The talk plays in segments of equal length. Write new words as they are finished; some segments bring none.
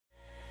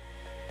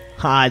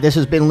Hi, this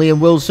has been Liam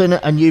Wilson,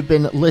 and you've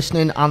been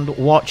listening and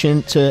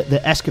watching to the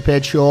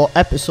SKapade Show,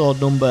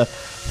 episode number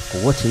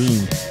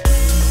 14.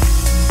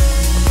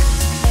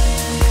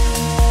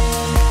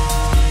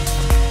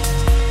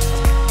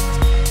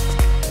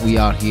 We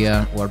are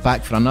here, we're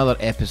back for another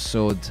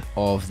episode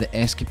of the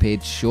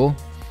SKapade Show,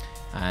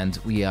 and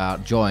we are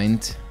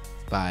joined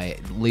by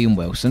Liam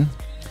Wilson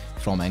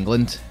from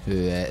England, who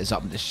is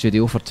up in the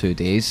studio for 2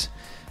 days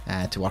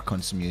to work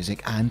on some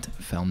music and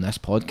film this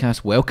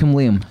podcast. Welcome,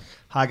 Liam.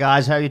 Hi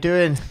guys, how you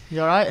doing?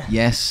 You alright?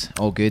 Yes,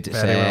 all good. It's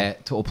a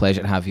total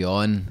pleasure to have you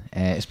on.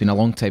 It's been a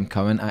long time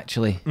coming,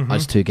 actually,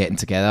 us two getting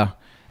together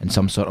in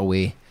some sort of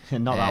way.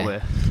 Not that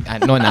way.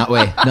 Not in that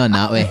way. Not in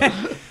that way.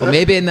 But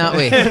maybe in that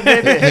way.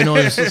 Who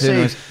knows? Who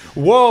knows?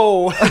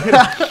 Whoa!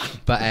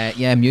 But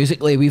yeah,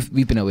 musically,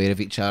 we've been aware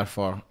of each other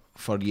for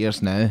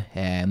years now.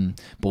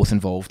 Both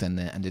involved in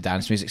the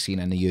dance music scene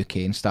in the UK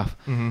and stuff.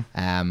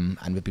 And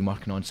we've been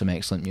working on some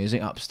excellent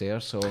music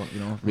upstairs. So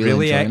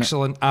really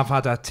excellent. I've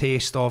had a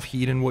taste of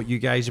hearing what you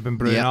guys have been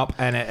brewing up,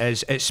 and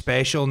it's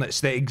special, and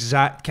it's the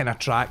exact kind of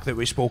track that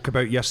we spoke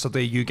about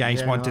yesterday. You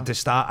guys wanted to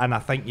start, and I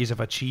think you have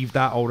achieved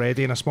that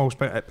already in a small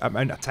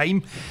amount of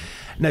time.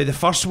 Now, the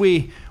first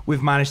way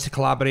we've managed to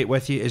collaborate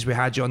with you is we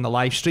had you on the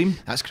live stream.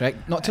 That's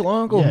correct. Not too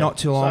long ago. Yeah. Not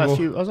too long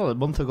ago. It was only a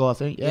month ago, I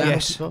think. Yeah,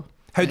 yes.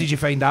 How did you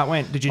find that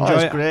went? Did you enjoy it?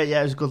 It Was great.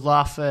 Yeah, it was a good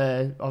laugh.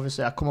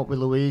 Obviously, I come up with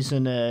Louise,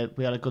 and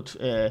we had a good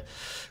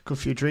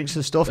few drinks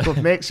and stuff.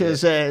 Good mix. It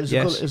was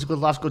a good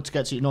laugh. Good to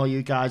get to know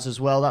you guys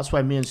as well. That's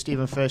when me and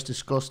Stephen first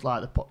discussed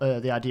like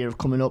the idea of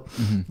coming up,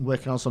 and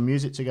working on some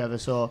music together.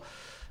 So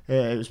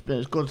it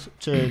was good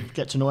to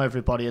get to know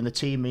everybody and the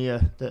team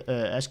here, the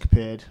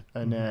SKapade,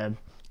 and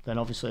then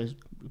obviously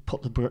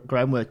put the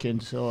groundwork in,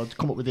 so to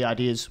come up with the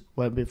ideas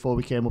before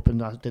we came up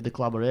and did the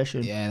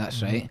collaboration. Yeah,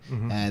 that's right.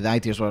 The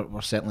ideas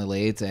were certainly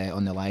laid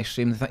on the live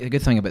stream. The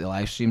good thing about the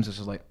live streams is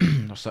like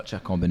there's such a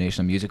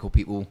combination of musical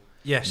people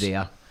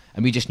there,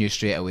 and we just knew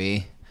straight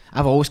away.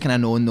 I've always kind of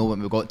known though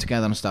when we got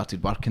together and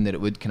started working that it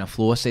would kind of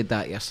flow. I said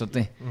that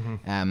yesterday,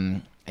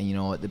 and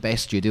the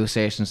best studio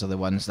sessions are the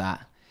ones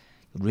that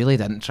really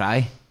didn't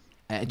try.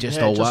 It just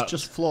all worked.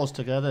 Just flows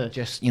together.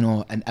 Just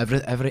and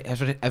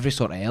every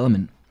sort of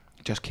element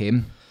just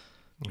came,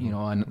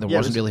 and there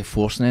wasn't really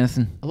forcing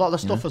anything. A lot of the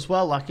stuff as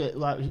well, like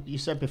you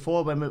said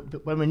before, when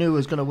we knew we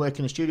was going to work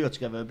in the studio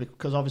together,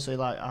 because obviously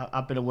like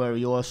I've been aware of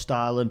your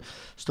style and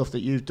stuff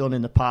that you've done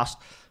in the past,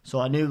 so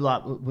I knew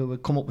like we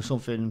would come up with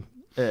something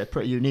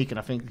pretty unique, and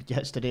I think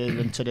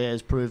today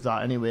has proved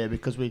that anyway,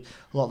 because a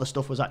lot of the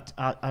stuff was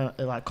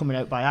like coming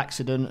out by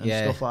accident and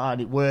stuff like that,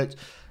 and it worked,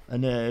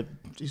 and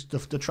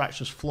the tracks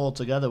just flowed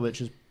together,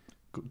 which is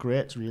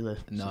great, really.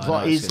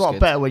 It's a lot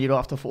better when you don't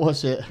have to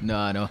force it.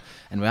 No.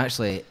 And we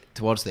actually,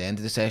 towards the end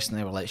of the session,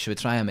 they were like, should we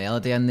try a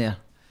melody in there?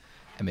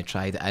 And we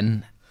tried it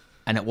in,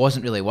 and it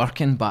wasn't really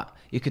working, but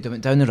you could have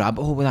went down the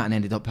rabbit hole with that and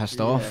ended up pissed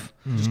off.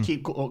 Just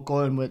keep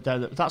going with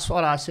down. That's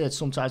what I say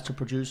sometimes to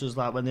producers,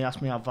 like when they ask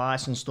me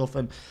advice and stuff,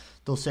 and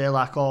they'll say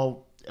like,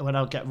 oh, when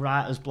I get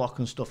writer's block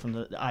and stuff and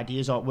the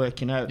ideas aren't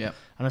working out. And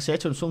I say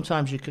to them,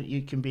 sometimes you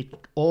can be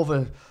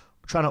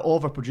trying to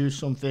overproduce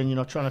something,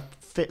 trying to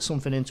fit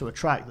something into a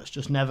track that's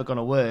just never going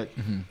to work.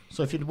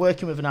 So if you're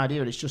working with an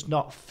idea and it's just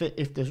not fit,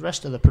 if the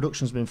rest of the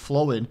production's been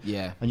flowing,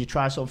 and you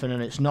try something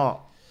and it's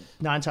not,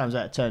 9 times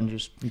out of 10 you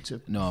just need to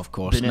bin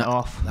it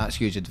off. That's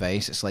huge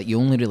advice. It's like you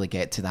only really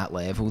get to that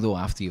level though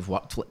after you've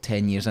worked like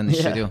 10 years in the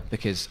studio,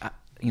 because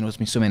there's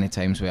been so many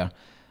times where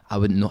I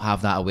wouldn't not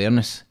have that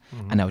awareness,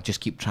 and I would just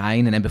keep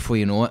trying, and then before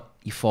you know it,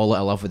 you fall out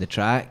of love with the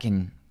track,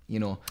 and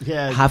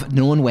have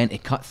known when to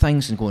cut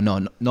things and go,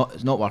 no,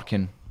 it's not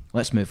working,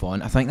 let's move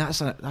on. I think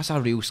that's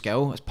a real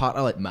skill. It's part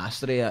of like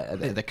mastery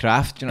of the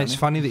craft. It's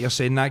funny that you're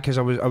saying that, because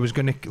I was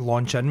going to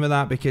launch in with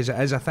that, because it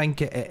is. I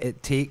think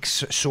it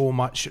takes so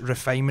much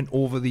refinement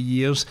over the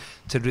years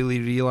to really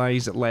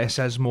realise that less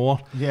is more.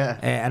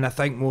 And I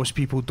think most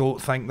people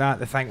don't think that.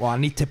 They think, well, I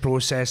need to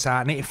process that,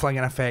 I need to fling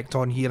an effect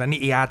on here, I need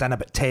to add in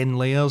about 10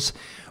 layers.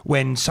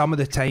 When some of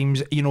the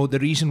times, the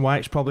reason why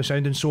it's probably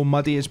sounding so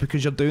muddy is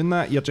because you're doing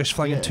that. You're just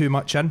flinging too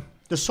much in.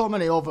 There's so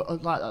many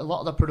like a lot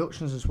of the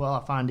productions as well,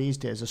 I find these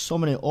days, there's so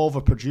many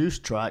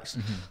overproduced tracks.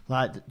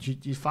 Like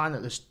you find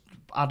that there's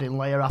adding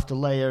layer after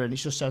layer, and it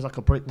just sounds like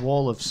a brick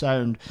wall of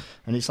sound,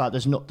 and it's like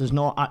there's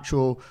no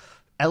actual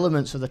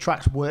elements of the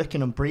tracks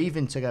working and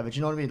breathing together. Do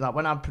you know what I mean? Like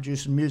when I'm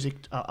producing music,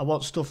 I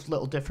want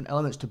little different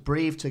elements to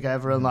breathe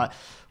together, and like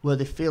where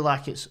they feel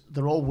like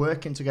they're all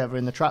working together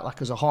in the track,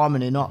 like as a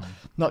harmony, not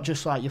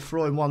just like you're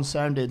throwing one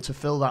sound in to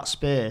fill that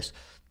space.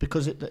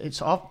 Because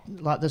it's off,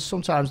 like there's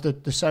sometimes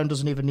the sound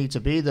doesn't even need to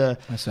be there.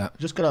 That's it.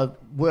 Just gotta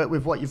work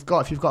with what you've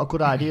got. If you've got a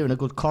good idea and a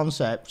good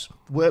concept,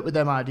 work with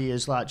them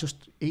ideas. Like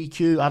just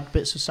EQ, add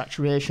bits of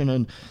saturation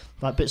and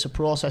like bits of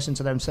processing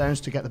to them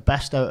sounds to get the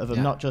best out of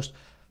them, not just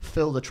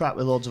fill the track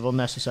with loads of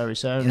unnecessary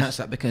sounds. And that's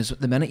it, because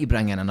the minute you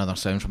bring in another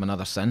sound from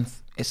another synth,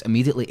 it's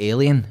immediately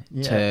alien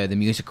to the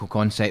musical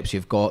concepts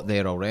you've got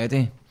there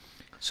already.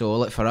 So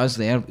like for us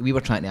there, we were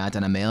trying to add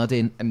in a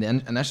melody, and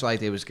the initial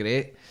idea was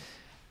great.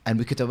 And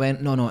we could have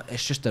went, no,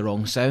 it's just the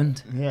wrong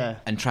sound.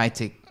 And tried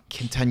to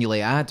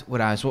continually add.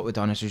 Whereas what we've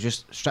done is we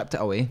just stripped it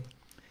away,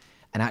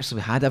 and actually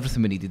we had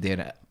everything we needed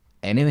there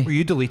anyway. Well,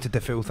 you deleted the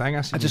full thing.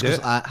 I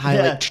just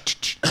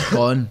highlight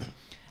gone.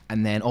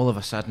 And then all of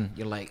a sudden,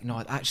 you're like,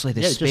 no, actually,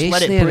 there's space just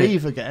let there. it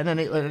breathe again, and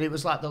it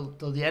was like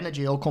the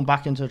energy all come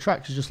back into the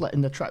track. So just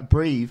letting the track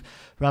breathe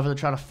rather than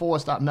trying to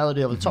force that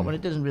melody over the top when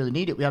it doesn't really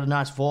need it. We had a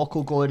nice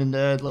vocal going in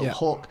there, little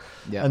hook,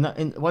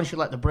 and once you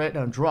let the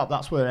breakdown drop,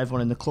 that's where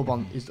everyone in the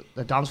club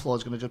the dance floor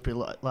is going to just be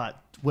like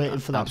waiting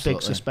for that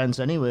big suspense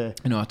anyway.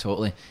 No,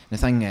 totally. The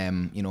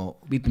thing,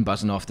 we've been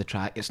buzzing off the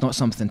track. It's not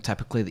something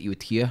typically that you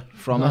would hear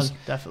from us,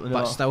 definitely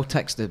but not. It still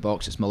ticks the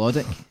box. It's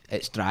melodic,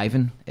 it's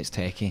driving, it's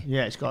techie.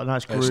 Yeah, it's got a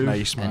nice groove. It's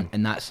nice, man.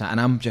 And that's it. And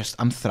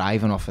I'm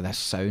thriving off of this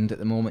sound at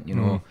the moment.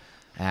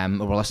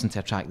 We're listening to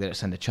a track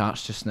that's in the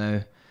charts just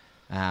now.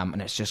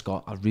 And it's just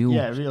got a real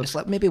it's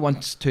like maybe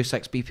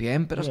 126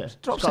 BPM, but it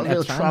drops into a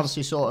real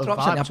trancey sort of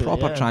vibe, into a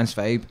proper trance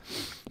vibe.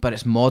 But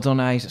it's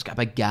modernised, it's got a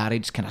big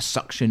garage kind of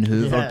suction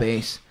Hoover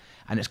bass,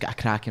 and it's got a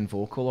cracking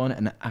vocal on it,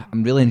 and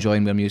I'm really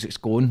enjoying where music's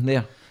going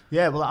there.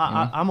 Yeah, well,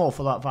 I'm all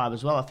for that vibe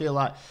as well. I feel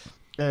like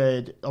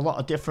a lot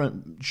of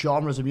different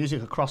genres of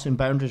music are crossing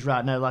boundaries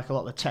right now. Like a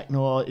lot of the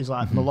techno is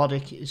like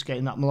melodic. It's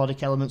getting that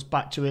melodic elements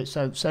back to it,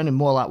 sounding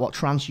more like what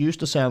trance used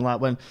to sound like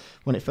when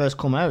it first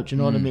come out. Do you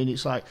know what I mean?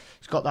 It's like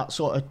it's got that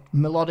sort of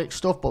melodic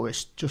stuff, but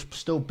it's just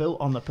still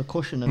built on the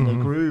percussion and the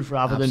groove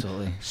rather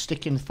than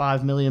sticking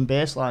 5 million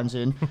bass lines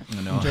in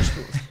and just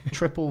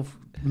triple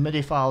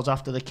MIDI files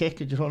after the kick.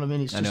 Do you know what I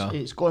mean?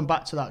 It's going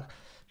back to that,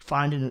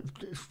 finding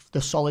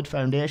the solid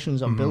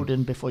foundations and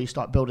building before you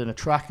start building a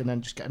track, and then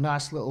just get a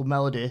nice little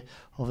melody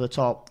over the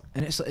top.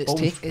 And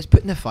it's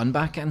putting the fun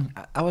back in.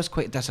 I was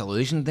quite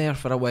disillusioned there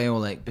for a while,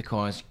 like,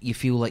 because you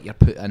feel like you're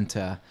put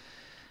into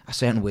a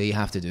certain way you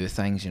have to do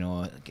things,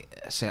 a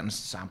certain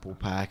sample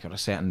pack or a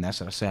certain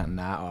this or a certain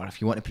that, or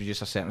if you want to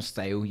produce a certain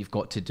style, you've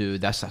got to do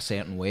this a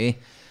certain way.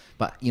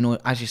 But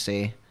as you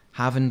say,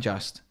 having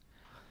just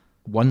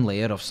one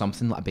layer of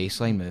something like a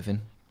bass line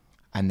moving,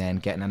 and then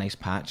getting a nice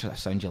patch of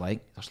sound you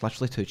like. There's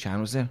literally 2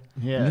 channels there.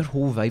 Yeah. And your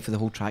whole vibe for the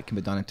whole track can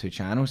be done in 2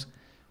 channels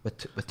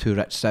with 2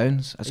 rich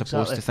sounds, as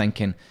opposed to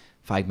thinking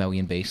 5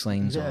 million bass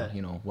lines or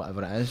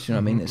whatever it is. You know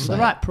what I mean? It's the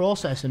right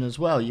processing as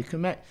well. You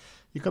can make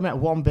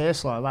one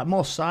bass line. Like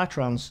most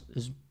psytrance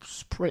is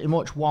pretty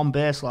much one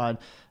bass line,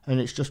 and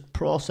it's just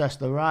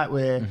processed the right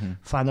way,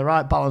 find the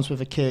right balance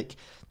with a kick,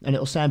 and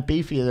it'll sound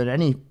beefier than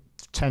any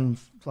 10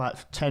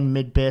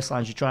 mid bass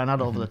lines you try and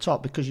add over the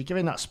top, because you're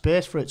giving that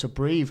space for it to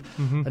breathe,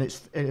 and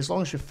as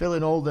long as you're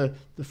filling all the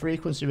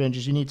frequency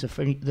ranges you need to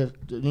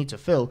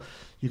fill,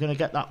 you're going to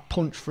get that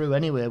punch through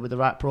anyway with the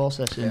right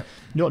processing. You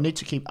don't need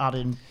to keep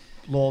adding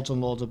loads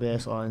and loads of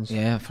bass lines.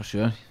 Yeah, for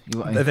sure.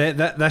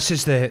 This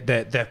is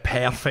the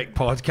perfect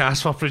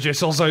podcast for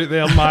producers out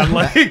there, man.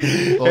 Like,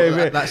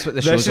 that's what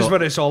the show's this is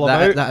what it's all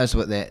about. That is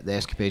what the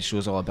SKapade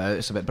show's all about.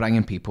 It's about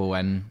bringing people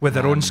in with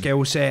their own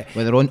skill set,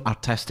 with their own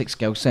artistic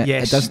skill set.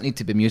 Yes. It doesn't need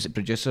to be music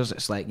producers.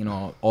 It's like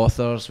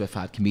authors. We've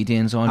had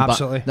comedians on.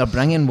 Absolutely. But they're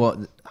bringing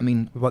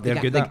what they're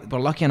good at. We're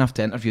lucky enough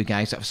to interview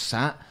guys that have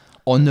sat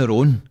on their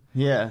own.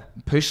 Yeah,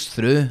 push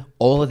through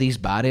all of these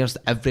barriers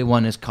that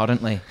everyone is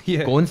currently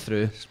going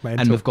through,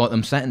 and we've got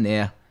them sitting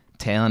there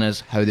telling us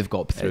how they've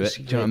got through it.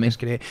 Do you know what I mean? It's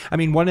great. I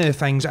mean, one of the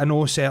things I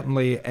know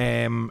certainly.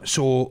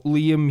 So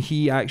Liam,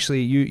 he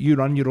actually you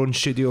run your own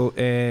studio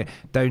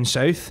down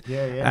south.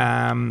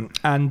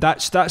 And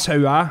that's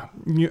how I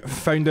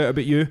found out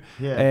about you.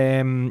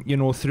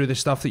 Through the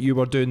stuff that you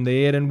were doing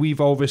there, and we've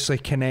obviously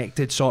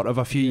connected sort of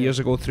a few years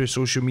ago through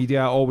social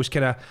media. Always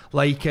kind of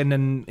liking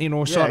and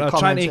sort of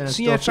trying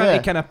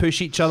to kind of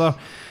push each other.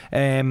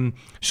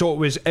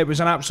 So it was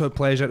an absolute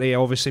pleasure to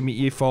obviously meet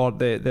you for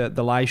the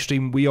live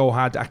stream. We all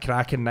had a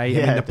cracking night.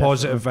 I mean, the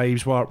positive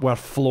vibes were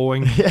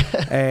flowing.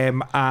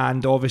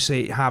 And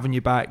obviously having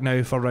you back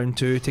now for round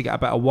 2 to get a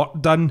bit of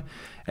work done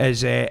is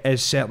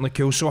certainly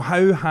cool. So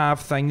how have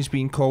things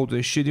been called to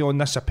the studio?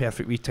 And this is a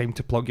perfect wee time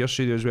to plug your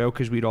studio as well,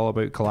 because we're all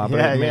about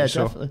collaborating.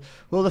 Definitely.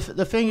 Well,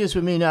 the thing is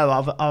with me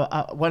now,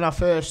 when I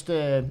first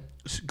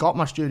got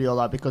my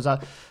studio, because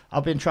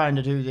I've been trying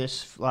to do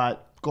this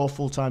go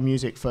full-time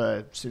music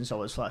since I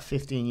was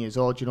 15 years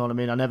old. You know what I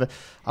mean?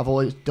 I've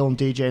always done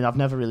DJing. I've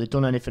never really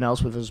done anything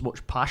else with as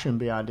much passion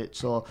behind it.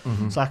 So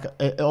it's like,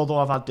 although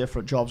I've had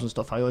different jobs and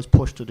stuff, I always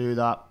pushed to do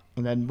that.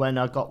 And then when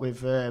I got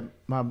with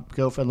my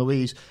girlfriend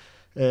Louise,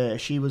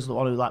 she was the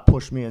one who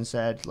pushed me and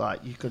said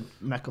you could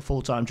make a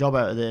full-time job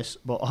out of this.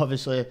 But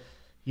obviously,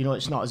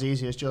 it's not as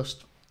easy as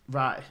just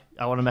right,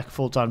 I want to make a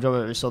full-time job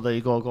out of it, so there you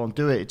go and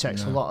do it. It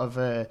takes a lot of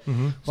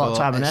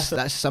time and effort.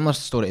 That's a similar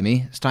story to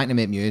me. It's trying to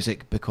make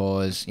music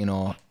because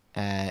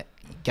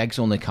gigs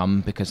only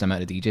come because the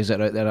amount of DJs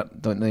that are out there,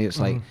 don't they? It's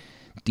like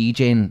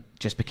DJing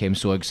just became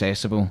so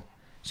accessible,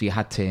 so you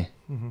had to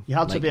be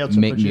able to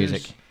make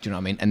music. Do you know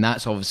what I mean? And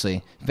that's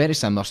obviously a very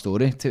similar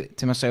story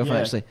to myself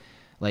actually.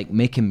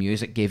 Making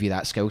music gave you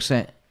that skill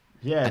set.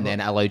 Yeah, and then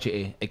it allowed you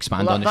to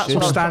expand on the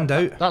studio. Stand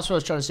out. That's what I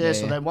was trying to say.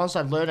 So then once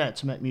I'd learned how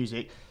to make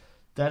music,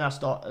 then I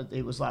started.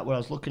 It was where I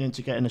was looking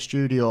into getting a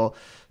studio.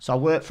 So I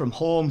worked from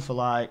home for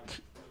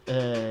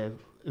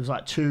it was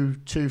like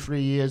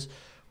 3 years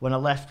when I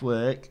left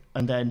work,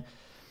 and then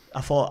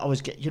I thought I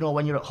was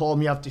when you're at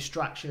home you have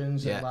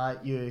distractions and like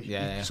you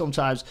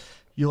sometimes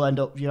you'll end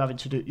up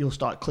you'll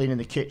start cleaning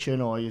the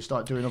kitchen or you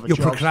start doing other jobs.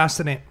 You'll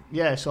procrastinate.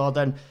 Yeah, so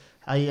then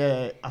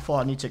I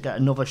thought I need to get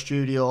another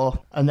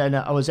studio, and then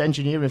I was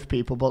engineering for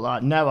people, but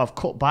like now I've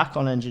cut back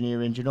on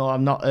engineering.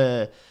 I'm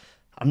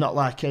not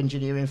like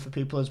engineering for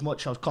people as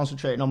much. I was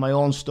concentrating on my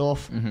own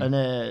stuff, and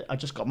I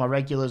just got my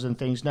regulars and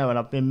things now, and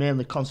I've been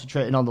mainly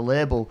concentrating on the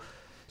label,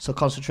 so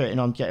concentrating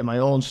on getting my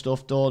own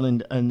stuff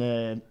done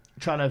and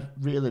trying to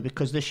really,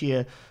 because this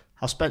year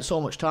I spent so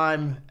much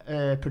time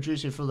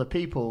producing for other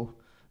people.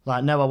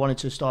 Like now I wanted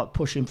to start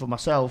pushing for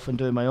myself and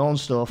doing my own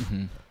stuff.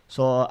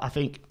 So I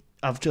think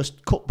I've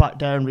just cut back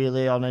down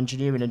really on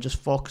engineering and just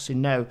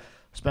focusing now. I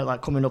spent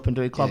like coming up and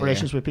doing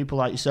collaborations with people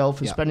like yourself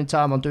and spending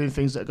time on doing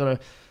things that are going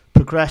to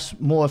progress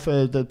more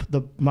for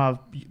my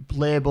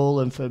label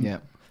and for me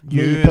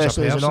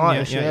personally as an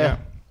artist.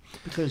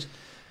 Because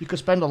you could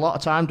spend a lot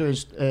of time doing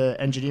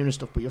engineering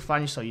stuff, but you'll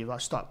find yourself you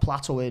like start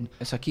plateauing.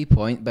 It's a key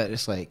point, but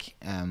it's like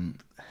a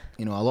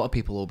lot of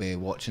people will be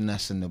watching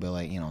this and they'll be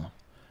like,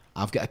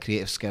 I've got a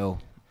creative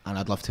skill and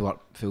I'd love to work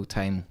full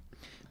time,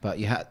 but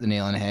you hit the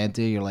nail on the head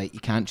there. You're like,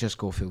 you can't just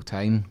go full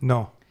time.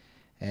 No,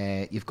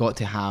 you've got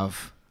to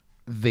have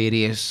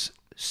various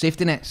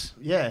safety nets.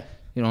 Yeah.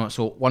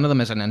 So one of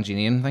them is an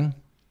engineering thing,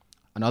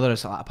 another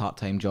is like a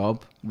part-time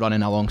job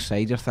running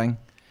alongside your thing,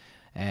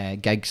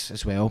 gigs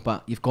as well.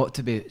 But you've got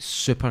to be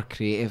super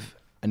creative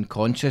and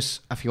conscious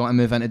if you want to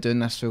move into doing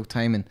this full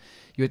time. And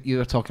you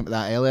were talking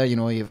about that earlier,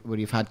 where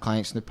you've had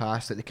clients in the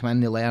past that they come in,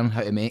 they learn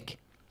how to make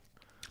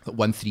like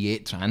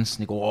 138 trance,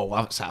 and they go, oh,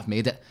 I've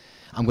made it,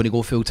 I'm going to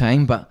go full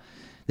time, but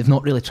they've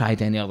not really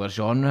tried any other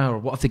genre. Or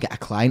what if they get a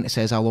client that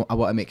says, I want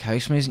to make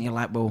house music, and you're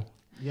like, well,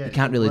 you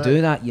can't really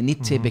do that. You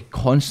need to be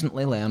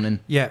constantly learning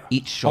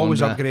each genre.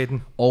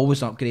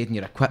 Always upgrading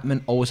your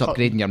equipment, always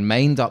upgrading your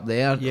mind up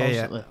there.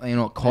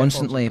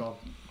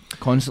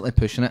 Constantly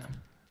pushing it.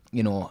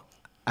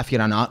 If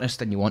you're an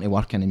artist and you want to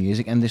work in the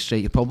music industry,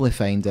 you probably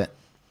find that,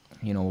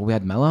 we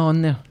had Milla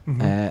on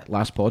there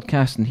last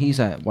podcast, and he's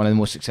one of the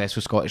most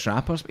successful Scottish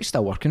rappers, but he's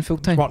still working full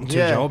time. Working 2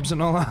 jobs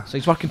and all that. So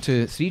he's working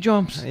 3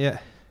 jobs. Yeah.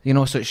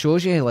 So it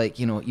shows you, like,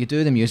 you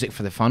do the music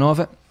for the fun of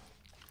it.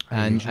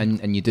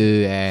 And you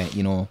do,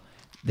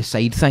 the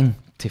side thing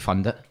to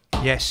fund it.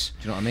 Yes.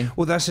 Do you know what I mean?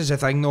 Well, this is the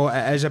thing, though.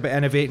 It is a bit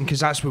innovating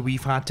because that's what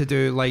we've had to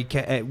do. Like,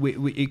 keep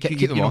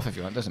them off if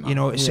you want. Doesn't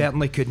matter. It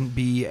certainly couldn't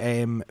be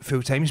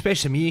full time,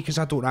 especially me, because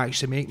I don't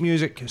actually make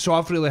music. So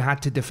I've really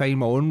had to define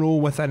my own role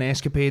within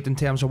SKapade in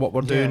terms of what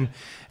we're doing.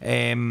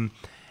 And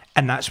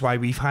that's why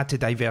we've had to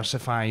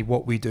diversify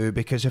what we do,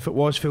 because if it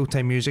was full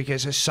time music,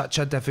 it's such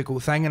a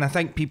difficult thing. And I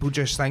think people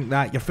just think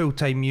that your full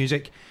time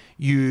music,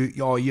 you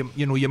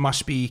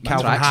must be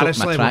Calvin Harris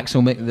level. My tracks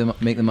will make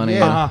the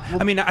money.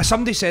 I mean,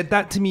 somebody said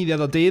that to me the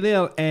other day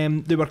there.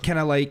 They were kind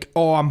of like,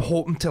 oh, I'm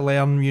hoping to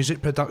learn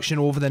music production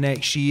over the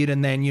next year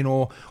and then,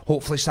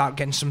 hopefully start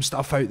getting some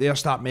stuff out there,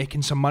 start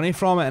making some money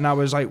from it. And I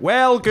was like,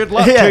 well, good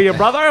luck to you,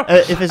 brother.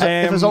 If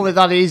it's only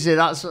that easy,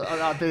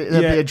 that'd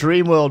be a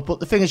dream world. But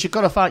the thing is, you've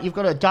got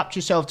to adapt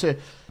yourself to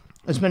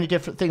as many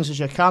different things as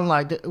you can.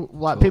 Like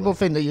totally. People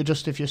think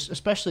that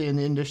especially in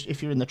the industry,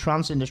 if you're in the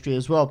trance industry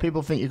as well,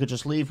 people think you could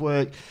just leave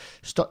work,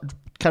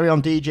 carry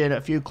on DJing at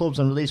a few clubs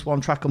and release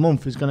 1 track a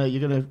month. It's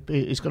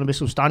gonna be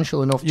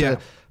substantial enough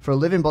for a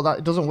living. But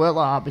it doesn't work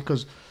like that,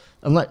 because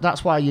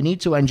that's why you need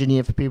to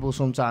engineer for people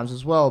sometimes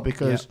as well,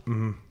 because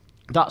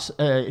that's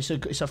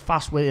it's a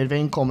fast way of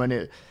income,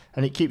 and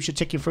it keeps you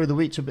ticking through the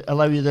week to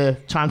allow you the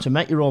time to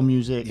make your own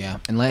music. Yeah,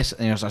 unless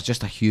there's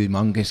just a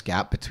humongous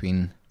gap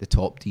between the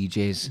top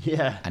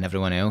DJs and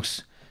everyone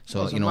else.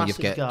 So,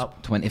 you've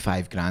got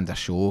 25 grand a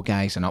show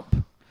guys and up,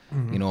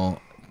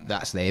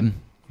 that's them.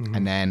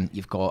 And then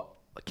you've got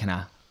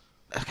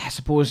I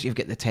suppose you've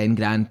got the 10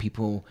 grand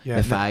people,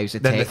 the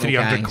 5s, the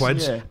 300 guys,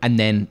 quid. and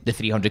then the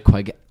 300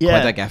 quid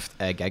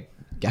a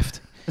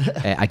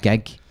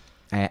gig.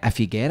 If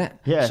you get it.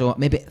 Yeah. So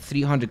maybe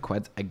 300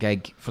 quid a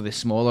gig for the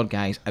smaller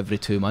guys every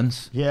 2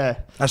 months. Yeah.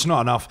 That's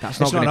not enough. That's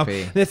not enough.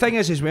 Pay. The thing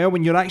is as well,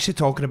 when you're actually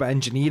talking about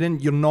engineering,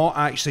 you're not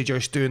actually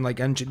just doing like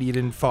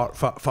engineering for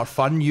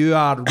fun. You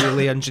are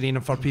really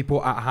engineering for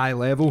people at a high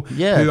level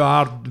who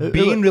are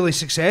being really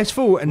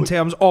successful in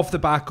terms of the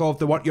back of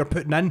the work you're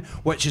putting in,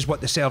 which is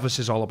what the service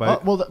is all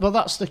about. Well,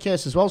 that's the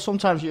case as well.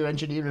 Sometimes you're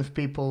engineering for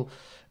people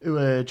who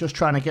are just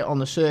trying to get on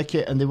the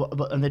circuit and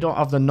they don't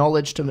have the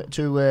knowledge to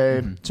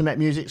make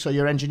music, so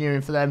you're engineering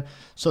for them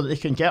so that they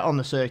can get on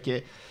the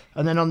circuit.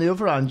 And then on the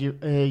other hand,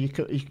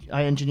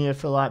 I engineer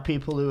for like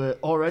people who are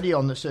already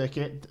on the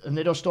circuit and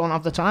they just don't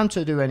have the time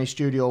to do any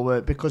studio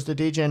work because they're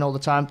DJing all the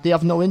time. They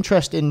have no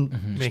interest in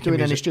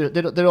doing any studio.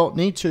 They don't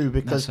need to,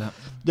 because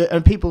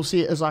and people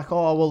see it as like,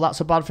 oh well, that's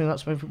a bad thing.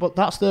 But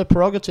that's their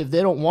prerogative.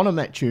 They don't want to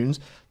make tunes.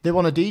 They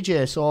want to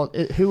DJ. So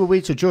who are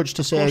we to judge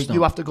to say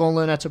you have to go and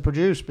learn how to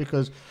produce?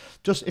 Because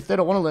just if they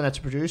don't want to learn how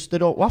to produce, they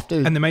don't have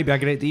to. And they might be a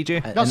great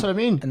DJ. That's what I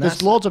mean.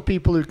 There's loads of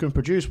people who can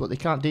produce, but they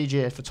can't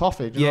DJ for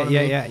toffee. Do you know what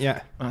I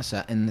mean? That's That's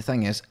it. And the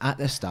thing is, at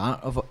the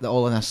start of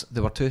all of this,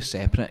 they were two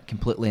separate,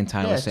 completely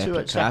entirely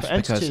separate crafts.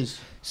 Because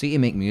see, to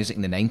make music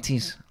in the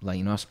 90s, like,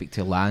 you know, I speak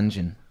to Lange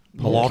and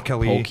Paul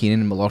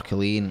Keenan and Mallorca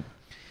Lee,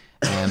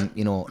 and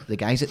you know, the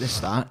guys at the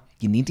start,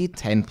 you needed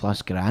 10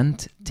 plus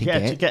grand to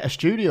get a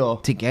studio,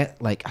 to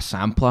get like a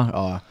sampler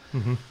or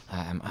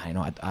I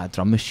know a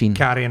drum machine,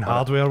 carrying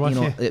hardware with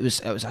you. It was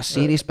a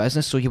serious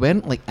business. So you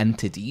weren't like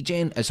into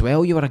DJing as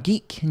well. You were a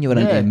geek and you were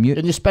into music,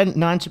 and you spent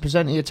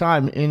 90% of your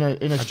time in a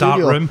studio, dark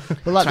room,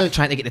 but like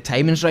trying to get the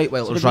timings right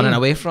while it was running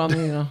away from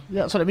you. You know?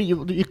 Yeah, that's what I mean.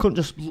 You couldn't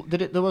just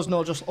there was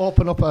no just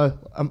open up a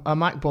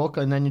MacBook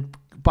and then you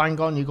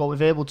bang on. You go with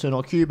Ableton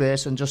or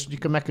Cubase and just you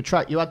can make a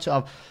track. You had to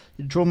have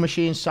drum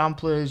machines,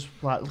 samplers,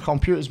 like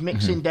computers,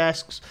 mixing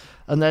desks,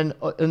 and there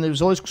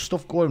was always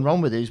stuff going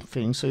wrong with these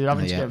things, so you're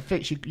having to get it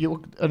fixed.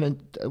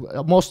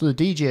 Most of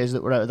the DJs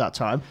that were out at that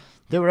time,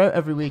 they were out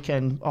every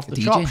weekend off the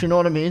chops, you know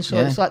what I mean? So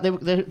it's like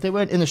they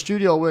weren't in the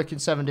studio working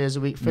 7 days a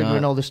week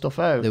figuring all this stuff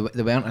out.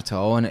 They weren't at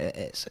all, and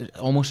it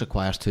almost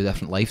requires 2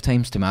 different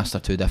lifetimes to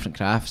master 2 different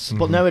crafts.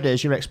 But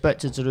nowadays you're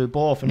expected to do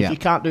both, and if you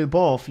can't do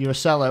both, you're a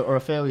sellout or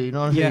a failure, you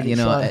know what I mean? You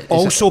know, like,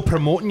 also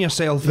promoting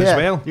yourself as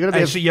well.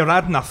 So you're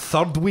adding a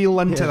third wheel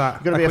into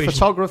that. You're going to be a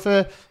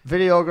photographer,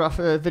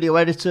 videographer, video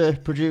editor,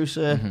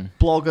 producer,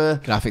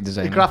 blogger, graphic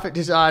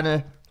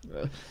designer.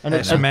 And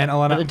it's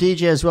mental, and a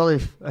DJ as well.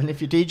 If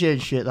you're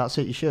DJing shit, that's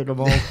it. You should have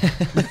all.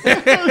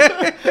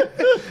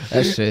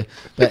 That's true.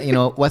 But you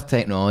know, with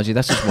technology,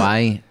 this is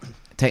why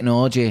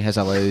technology has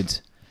allowed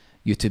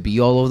you to be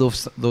all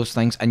of those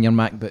things in your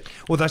MacBook.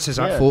 Well, this is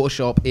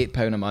Photoshop,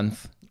 £8 a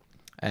month.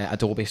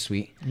 Adobe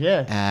Suite,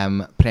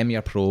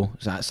 Premiere Pro,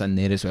 that's in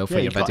there as well for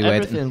your video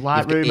editing.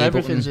 Lightroom,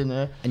 everything's in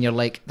there. And you're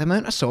like, the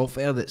amount of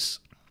software that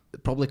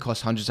probably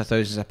cost hundreds of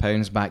thousands of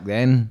pounds back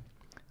then.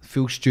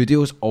 Full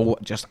studios, all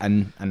just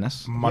in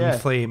this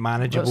monthly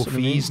manageable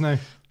fees now.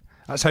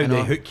 That's how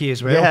they hook you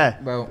as well. Yeah,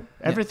 well,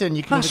 everything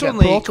you can get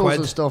Pro Tools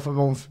and stuff a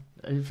month.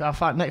 In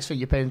fact, next thing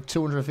you're paying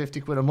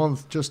 £250 a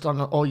month just on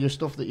all your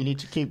stuff that you need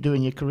to keep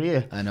doing your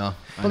career. I know.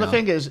 But the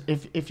thing is,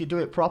 if you do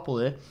it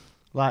properly,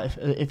 like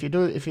if you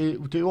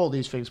do all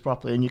these things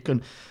properly,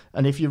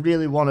 and if you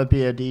really want to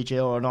be a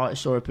DJ or an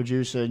artist or a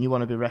producer and you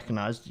want to be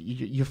recognised,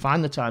 you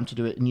find the time to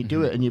do it and you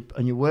do it and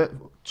you work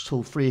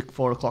till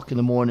 3-4 o'clock in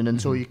the morning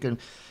until you can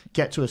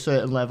get to a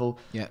certain level.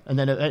 Yeah. And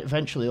then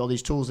eventually all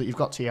these tools that you've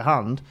got to your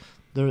hand,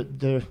 they're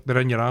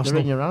in your arsenal.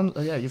 They're in your hand.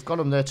 Yeah, you've got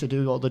them there to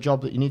do all the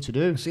job that you need to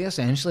do. See,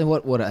 essentially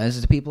what it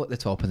is the people at the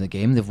top of the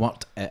game, they've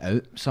worked it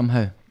out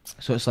somehow.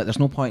 So it's like there's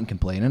no point in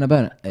complaining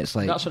about it. It's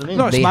like that's what I mean.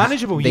 No, it's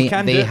manageable. They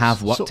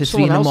have worked to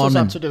 3 in the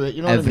morning to do it,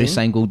 you know every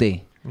single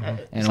day.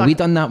 And we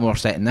done that when we were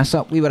setting this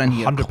up. We were in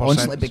here 100%.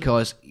 Constantly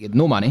because you had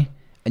no money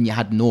and you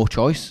had no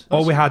choice.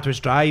 All we had was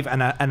drive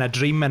and a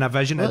dream and a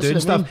vision to doing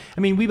stuff.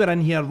 I mean, we were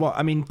in here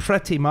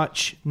pretty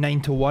much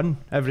 9 to 1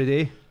 every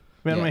day,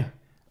 weren't we?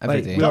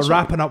 Every day. We were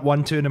wrapping up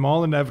 1-2 in the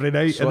morning every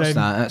night. So what's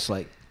that? It's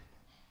like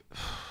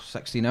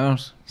 16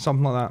 hours,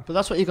 something like that. But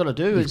that's what you got to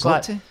do. It's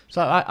like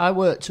I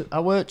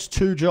worked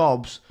 2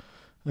 jobs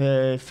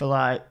for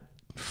like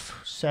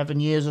 7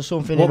 years or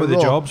something. What were the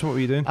jobs? What were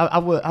you doing?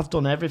 I've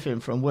done everything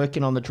from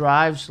working on the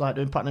drives, like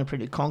doing pattern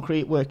printed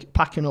concrete,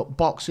 packing up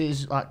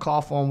boxes like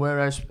Carphone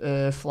warehouse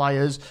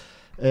flyers.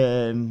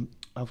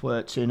 I've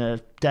worked in a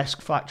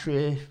desk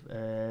factory.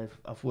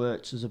 I've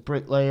worked as a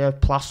bricklayer,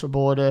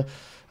 plasterboarder.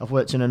 I've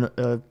worked in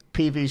a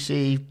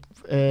PVC,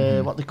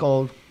 what they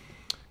call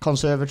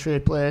conservatory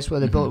place where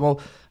they built them all.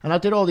 And I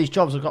did all these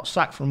jobs. I got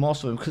sacked from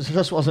most of them because I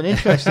just wasn't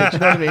interested. Do you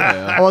know what I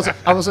mean?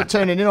 I wasn't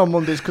turning in on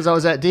Mondays because I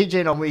was out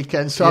DJing on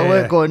weekends, so I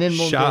weren't going in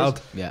Mondays.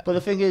 But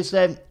the thing is,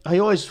 I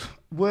always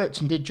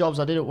worked and did jobs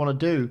I didn't want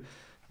to do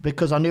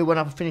because I knew when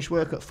I finished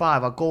work at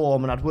 5, I'd go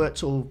home and I'd work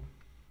till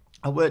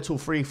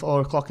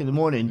 3-4 o'clock in the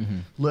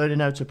morning,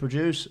 learning how to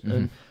produce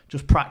and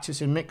just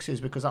practicing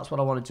mixes because that's what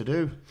I wanted to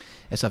do.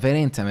 It's a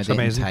very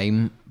intimidating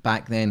time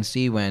back then.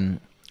 See, when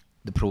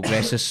the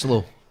progress is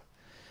slow.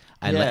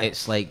 And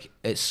it's like,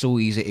 it's so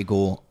easy to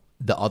go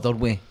the other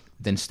way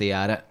than stay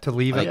at it. To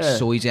leave it.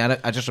 So easy at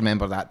it. I just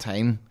remember that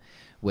time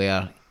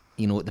where,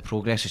 you know, the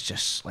progress is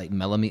just like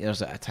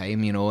millimetres at a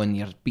time, you know, and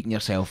you're beating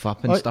yourself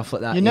up and stuff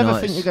like that. You never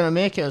think you're going to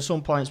make it at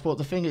some points, but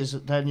the thing is,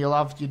 then you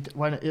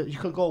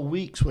could go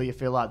weeks where you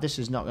feel like this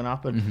is not going to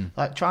happen.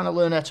 Like trying to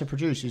learn how to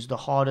produce is the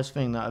hardest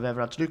thing that I've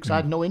ever had to do because I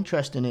had no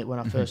interest in it when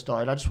I first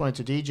started. I just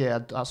wanted to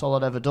DJ. That's all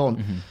I'd ever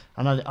done.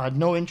 And I had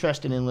no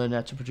interest in learning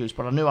how to produce,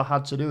 but I knew I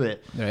had to do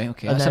it. Right,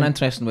 okay. That's an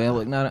interesting way of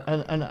looking at it.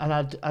 And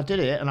I did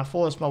it, and I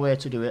forced my way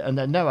to do it, and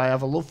then now I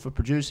have a love for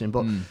producing,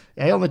 but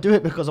I only do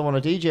it because I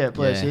want to DJ at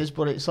places,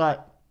 but it's like,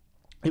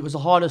 it was the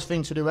hardest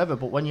thing to do ever,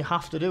 but when you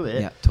have to do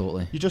it,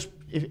 totally. You just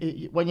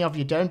when you have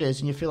your down days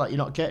and you feel like you're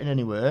not getting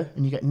anywhere,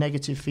 and you get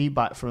negative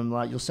feedback from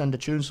like you'll send a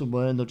tune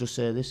somewhere and they'll just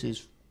say this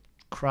is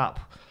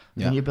crap,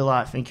 and you'll be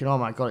like thinking, oh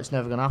my god, it's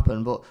never gonna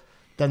happen. But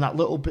then them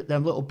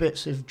little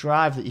bits of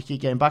drive that you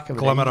keep getting back every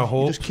glimmer day, of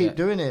hope. You just keep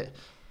doing it.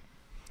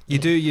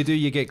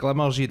 You get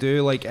glimmers, you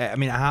do, like, I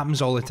mean, it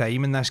happens all the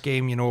time in this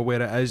game, you know,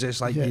 where it is,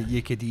 it's like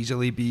you could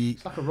easily be...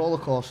 It's like a roller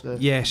coaster.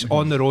 Yes,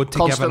 on the road to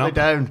constantly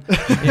giving up.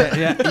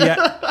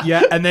 Down.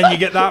 Yeah, and then you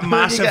get that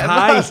massive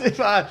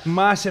high.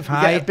 Massive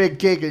high. You get a big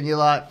gig and you're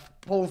like,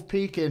 both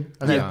peaking,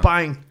 and then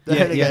bang.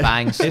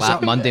 Bang,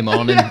 slap, Monday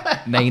morning,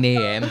 9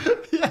 a.m.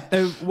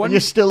 And you're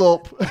still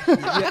up.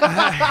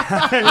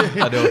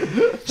 I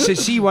know. So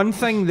see, one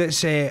thing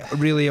that's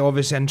really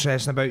obviously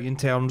interesting about you in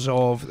terms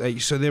of,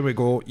 so there we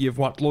go, you've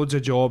worked loads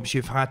of jobs,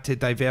 you've had to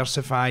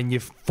diversify and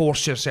you've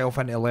forced yourself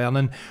into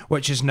learning,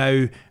 which has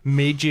now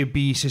made you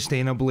be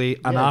sustainably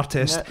an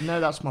artist. No,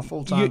 that's my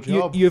full-time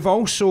job. You've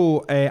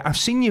also, I've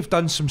seen you've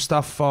done some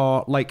stuff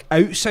for, like,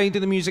 outside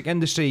of the music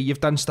industry.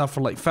 You've done stuff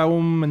for, like,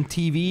 film and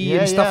TV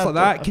and stuff like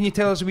that. Can you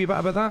tell us a wee bit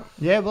about that?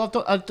 Yeah, well,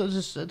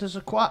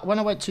 when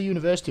I went to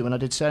university, when I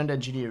did sound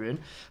engineering,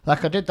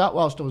 like I did that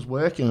whilst I was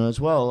working as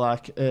well,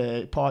 like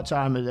part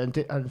time, and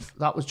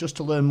that was just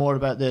to learn more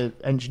about the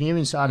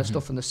engineering side of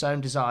stuff and the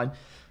sound design.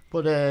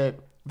 But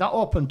that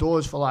opened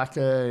doors for like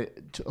a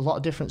lot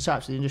of different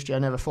types of the industry I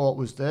never thought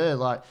was there.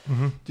 Like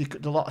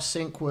a lot of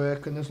sync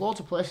work, and there's loads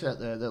of places out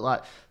there that,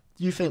 like,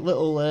 you think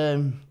little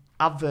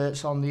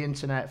adverts on the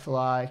internet for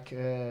like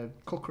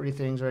cookery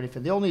things or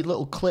anything. They all need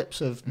little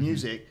clips of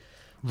music.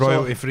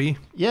 Royalty free.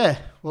 Yeah.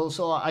 Well,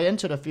 so I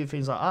entered a few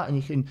things like that,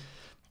 and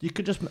you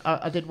could just.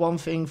 I did one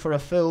thing for a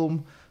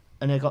film,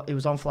 and it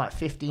was on for like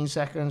 15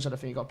 seconds, and I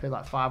think you got paid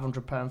like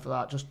 £500 for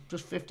that.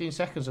 Just 15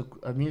 seconds of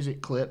a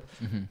music clip,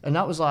 and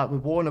that was like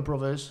with Warner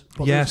Brothers.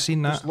 But I've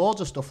seen that. There's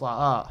loads of stuff like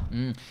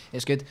that.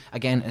 It's good.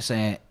 Again, it's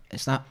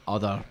that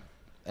other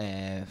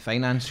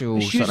financial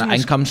sort of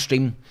income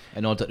stream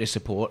in order to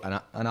support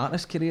an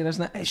artist's career,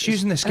 isn't it? It's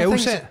using the skill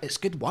set. It's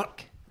good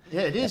work.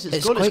 Yeah, it is.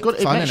 It's good. It's good.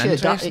 Fun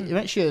It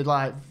makes you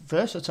like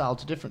versatile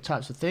to different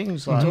types of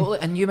things. Like. Totally.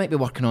 And you might be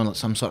working on like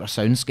some sort of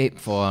soundscape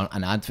for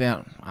an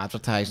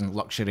advertising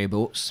luxury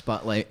boats,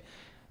 but like,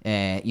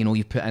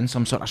 you put in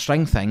some sort of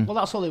string thing. Well,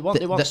 that's all they want.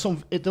 They want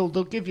some. They'll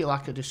give you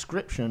like a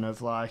description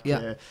of like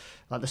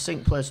like the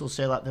sync place will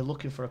say like they're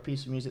looking for a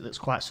piece of music that's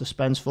quite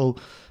suspenseful,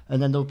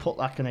 and then they'll put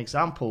like an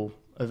example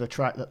of a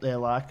track that they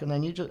like, and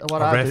then you just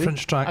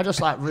track. I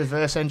just like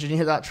reverse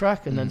engineer that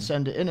track and then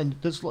send it in, and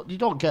you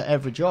don't get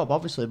every job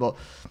obviously, but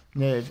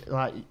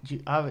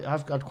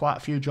I've got quite a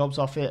few jobs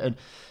off it, and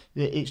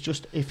it's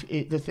just if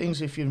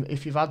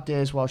you've had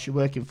days whilst you're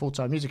working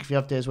full-time music, if you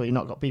have days where you've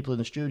not got people in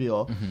the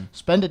studio,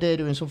 spend a day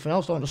doing something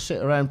else. Don't just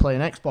sit around playing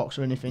Xbox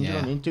or anything. You know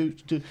what I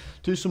mean?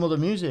 Do some other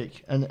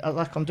music, and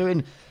like I'm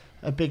doing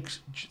a big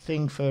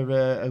thing for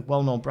a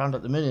well-known brand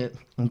at the minute.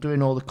 I'm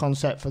doing all the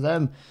concept for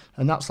them,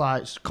 and that's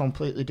like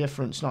completely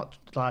different. It's not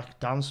like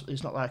dance.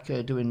 It's not like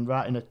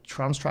writing a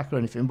trance track or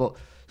anything, but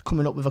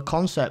coming up with a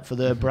concept for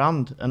their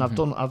brand. And I've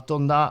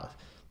done that.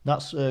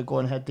 That's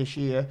going ahead this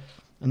year,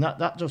 and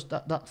that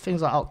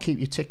things like that'll keep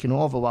you ticking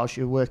over whilst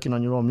you're working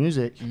on your own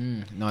music.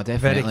 No,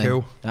 definitely. Very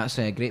cool. That's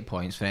great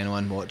points for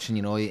anyone watching.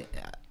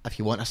 If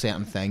you want a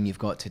certain thing, you've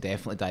got to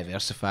definitely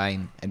diversify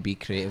and be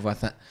creative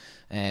with it.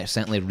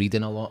 Certainly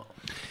reading a lot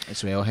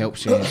as well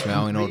helps you as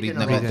well,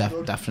 reading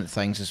about different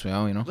things as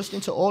well,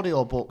 Listening to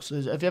audio books.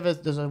 There's a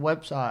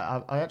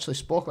website, I actually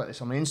spoke about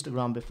this on my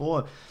Instagram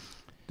before.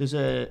 There's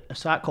a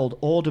site called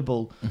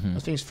Audible, I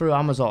think it's through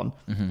Amazon,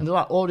 and they're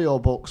like audio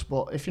books,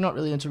 but if you're not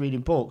really into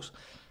reading books,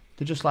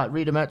 they just like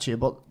read them out to you,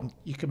 but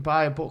you can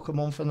buy a book a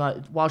month and like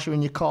whilst you're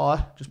in your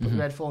car, just put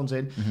your headphones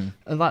in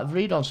and like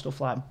read on stuff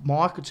like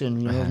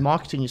marketing,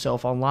 marketing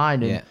yourself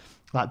online and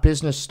like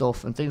business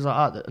stuff and things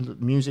like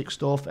that, music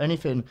stuff,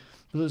 anything.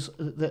 There's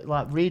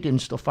like reading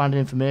stuff, finding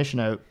information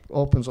out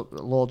opens up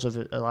loads of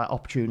like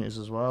opportunities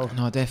as well.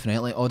 No,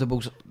 definitely.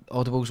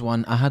 Audible's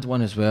one. I had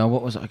one as well.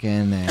 What was it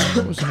again?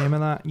 What was the name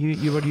of that?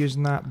 You were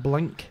using that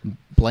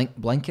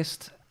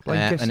Blinkist.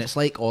 And it's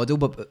like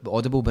Audible,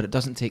 but it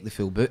doesn't take the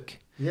full book.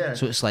 Yeah.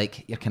 So it's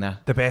like you're kind of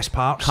the best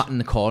parts, cutting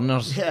the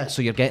corners. Yeah.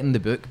 So you're getting the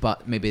book,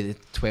 but maybe the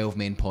 12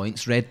 main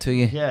points read to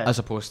you, as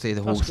opposed to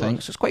the whole thing.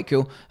 So it's quite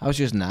cool. I was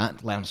using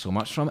that, learned so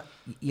much from it.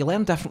 You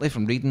learn differently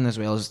from reading as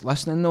well as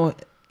listening, though.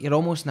 You're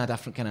almost in a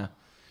different kind of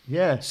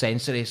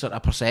sensory sort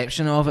of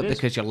perception of it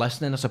because you're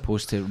listening as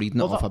opposed to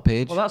reading it off a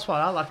page. Well, that's what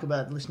I like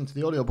about listening to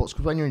the audiobooks,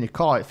 because when you're in your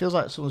car, it feels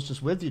like someone's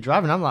just with you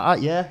driving. I'm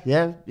like, yeah,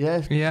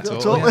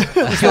 totally.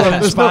 Feeling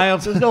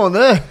inspired. There's no one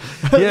there.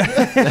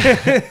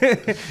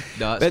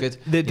 No, it's good.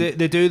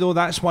 They do though.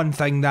 That's one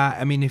thing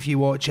that, I mean, if you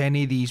watch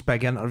any of these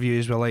big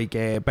interviews with like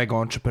big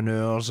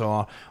entrepreneurs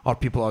or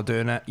people are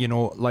doing it,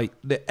 like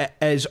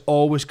it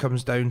always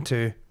comes down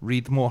to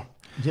read more.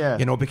 Yeah.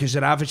 Because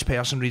your average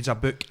person reads a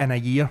book in a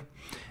year.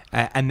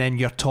 And then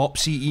your top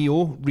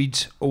CEO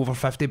reads over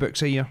 50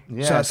 books a year.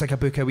 Yeah. So that's like a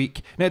book a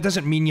week. Now, it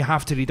doesn't mean you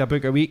have to read a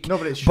book a week. No,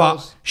 but it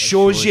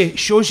shows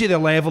you the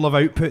level of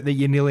output that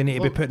you nearly need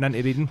to be putting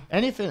into reading.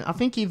 Anything, I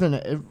think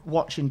even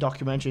watching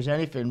documentaries,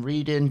 anything,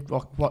 reading,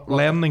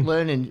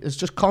 learning, it's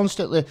just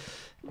constantly...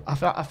 I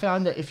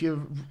found that if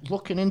you're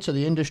looking into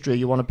the industry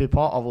you want to be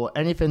part of, or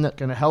anything that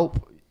can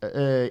help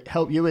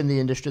help you in the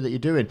industry that you're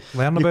doing.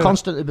 You'll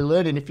constantly be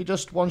learning. If you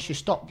just, once you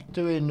stop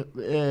doing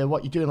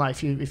what you're doing,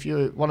 like if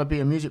you want to be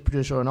a music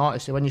producer or an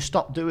artist, when you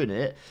stop doing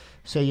it,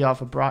 say you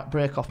have a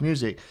break off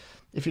music,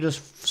 if you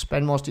just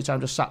spend most of your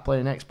time just sat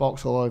playing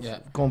Xbox or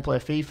go and play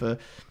FIFA,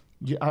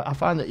 I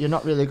find that you're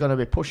not really going to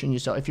be pushing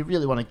yourself if you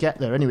really want to get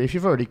there anyway. If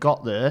you've already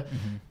got there,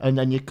 and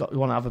then you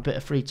want to have a bit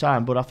of free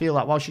time. But I feel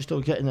like whilst you're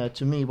still getting there,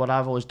 to me, what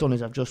I've always done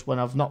is when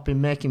I've not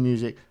been making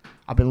music,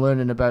 I've been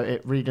learning about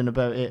it, reading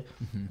about it,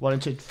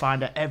 wanting to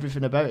find out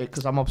everything about it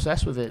because I'm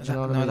obsessed with it. Do you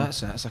know what I mean?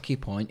 That's a key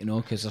point,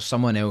 because there's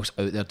someone else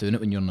out there doing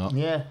it when you're not.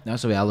 Yeah.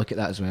 That's the way I look at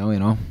that as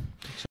well,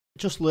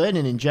 Just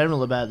learning in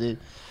general about the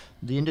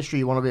industry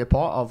you want to be a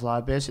part of,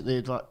 like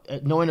basically like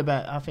knowing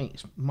about, I think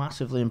it's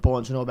massively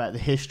important to know about the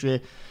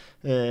history,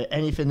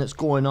 anything that's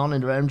going on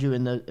around you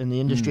in the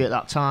industry at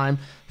that time,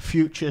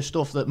 future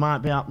stuff that might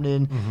be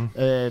happening,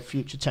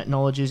 future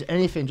technologies,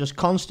 anything, just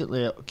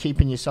constantly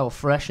keeping yourself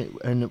fresh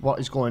and what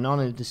is going on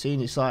in the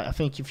scene. It's like, I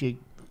think if you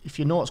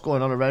know what's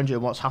going on around you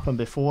and what's happened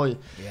before,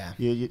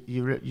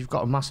 you've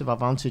got a massive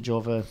advantage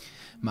over.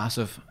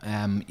 Massive.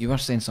 You were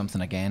saying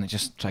something again, it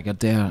just triggered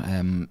there,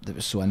 that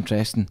was so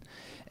interesting,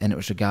 and it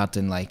was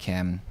regarding like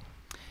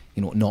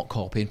not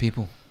copying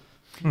people.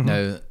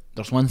 Now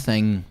there's one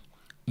thing,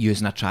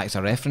 using a track as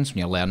a reference when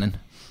you're learning,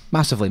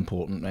 massively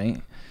important,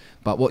 right?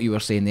 But what you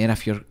were saying there,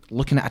 if you're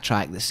looking at a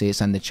track that says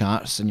it's in the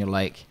charts and you're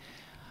like,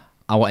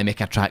 I want to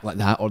make a track like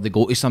that, or they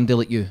go to somebody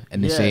like you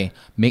and they say,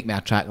 make me a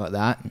track like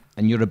that,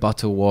 and your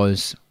rebuttal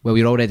was, well,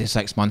 you're already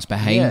 6 months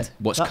behind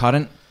what's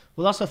current.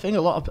 Well, that's the thing.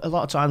 A lot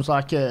of times,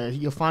 like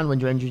you'll find when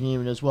you're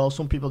engineering as well,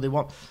 some people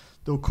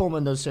they'll come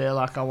and they'll say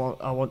like, I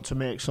want to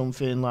make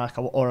something like,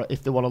 or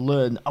if they want to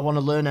learn, I want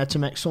to learn how to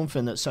make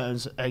something that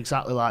sounds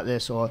exactly like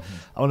this, or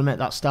I want to make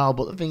that style.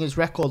 But the thing is,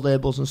 record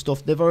labels and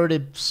stuff, they've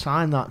already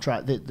signed that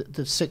track.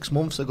 The 6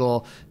 months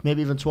ago,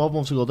 maybe even 12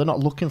 months ago, they're not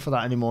looking for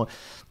that anymore.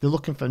 They're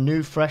looking for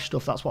new, fresh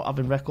stuff. That's what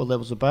having record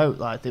labels about.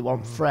 Like they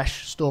want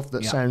fresh stuff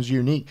that sounds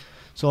unique.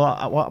 So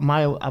what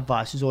my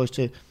advice is always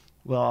to,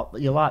 well,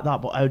 you like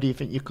that, but how do you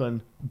think you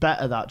can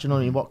better that? Do you know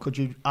what I mean? What could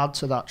you add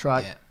to that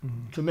track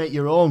to make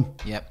your own?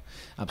 Yep,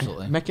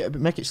 absolutely. Make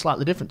it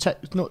slightly different.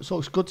 So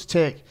it's good to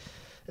take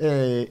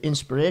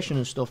inspiration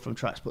and stuff from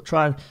tracks, but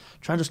try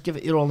and just give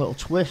it your own little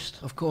twist.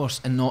 Of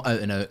course, and not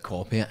out and out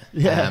copy it.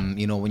 Yeah.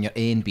 When you're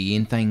A and B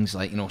and things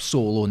like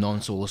solo,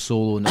 non-solo,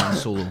 solo,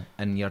 non-solo,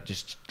 and you're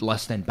just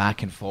listening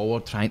back and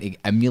forward, trying to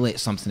emulate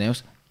something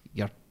else,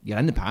 you're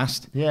in the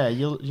past. Yeah,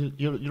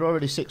 you're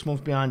already 6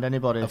 months behind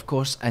anybody. Of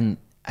course, and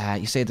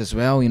you said as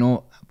well,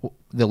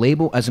 the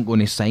label isn't going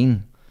to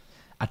sign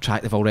a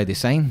track they've already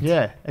signed.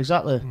 Yeah,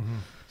 exactly.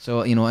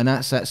 So, and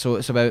that's it. So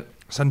it's about...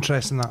 It's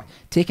interesting that.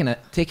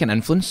 Taking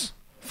influence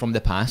from the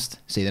past,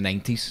 say the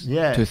 90s,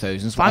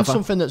 2000s, Find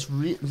something that's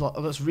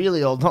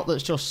really old, not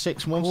that's just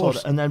 6 months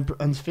old,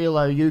 and feel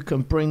how you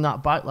can bring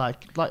that back.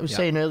 Like we were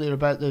saying earlier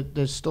about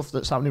the stuff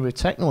that's happening with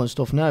techno and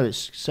stuff now.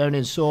 It's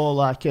sounding so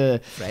like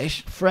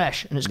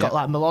fresh, and it's got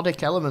like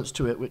melodic elements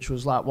to it, which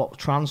was like what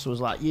trance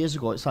was like years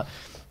ago. It's like,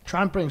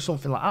 try and bring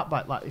something like that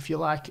back. Like if you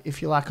like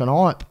an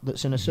ARP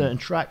that's in a certain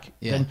track,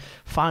 then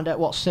find out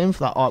what synth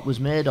that ARP was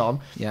made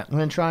on, and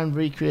then try and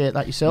recreate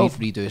that yourself.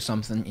 Redo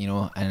something,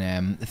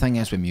 and the thing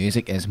is with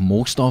music is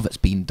most of it's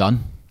been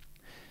done.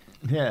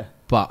 Yeah.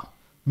 But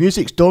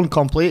music's done,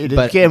 completed.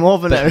 It's game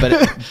over now.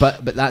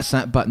 but that's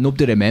it. But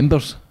nobody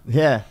remembers.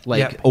 Yeah.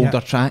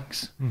 Older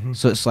tracks.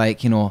 So it's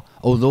like,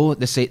 although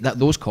they say that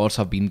those chords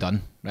have been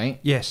done, right?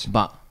 Yes.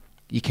 But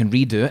you can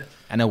redo it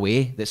in a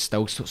way that's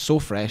still so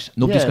fresh.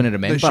 Nobody's going to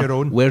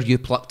remember where you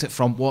plucked it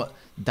from. What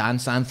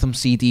Dance Anthem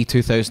CD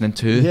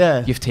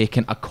 2002 you've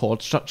taken a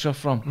chord structure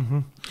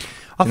from.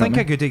 I think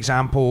a good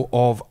example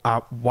of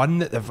one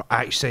that they've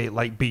actually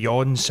like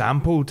beyond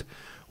sampled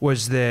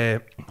was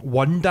the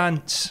One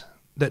Dance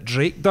that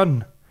Drake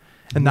done.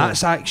 And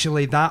that's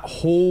actually that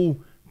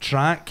whole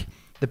track,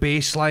 the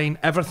bass line,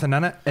 everything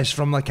in it is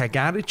from like a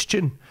garage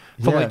tune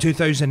from like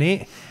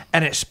 2008.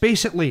 And it's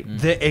basically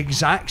the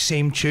exact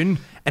same tune,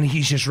 and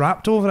he's just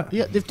rapped over it.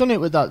 Yeah, they've done it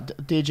with that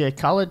DJ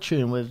Khaled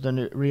tune with the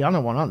new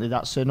Rihanna one, haven't they?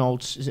 That's an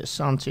old, is it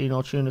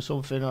Santino tune or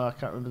something? Or I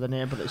can't remember the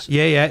name, but it's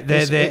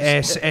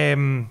it's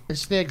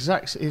the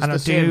exact, it's the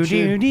same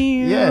tune.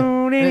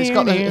 And it's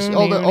got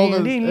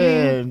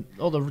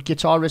all the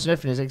guitar riffs and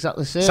everything is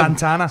exactly the same.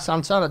 Santana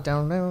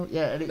down there.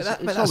 Yeah, and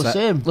it's all the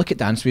same. Look at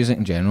dance music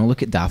in general.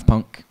 Look at Daft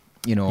Punk.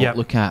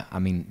 Look at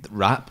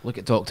rap. Look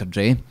at Dr.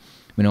 Dre.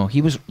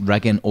 He was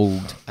rigging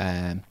old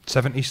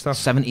 70s stuff,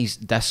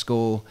 70s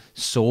disco,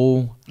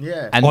 soul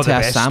into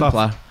a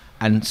sampler stuff,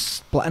 and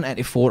splitting it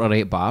into 4 or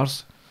 8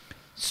 bars,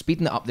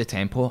 speeding it up the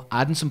tempo,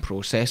 adding some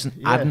processing,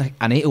 adding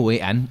an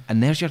 808 in,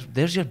 and there's your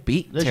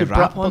beat to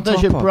rap on top of.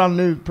 There's your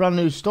brand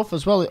new stuff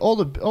as well. All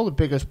the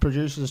biggest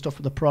producers and stuff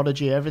with the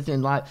Prodigy,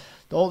 everything, like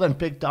all them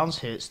big dance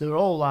hits, they were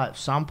all like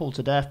sampled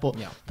to death. But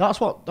that's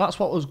what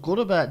was good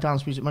about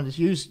dance music, man. It's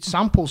used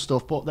sample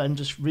stuff, but then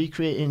just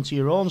recreate it into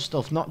your own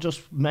stuff, not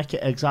just make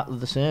it exactly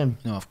the same.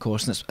 No, of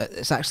course, and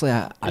it's actually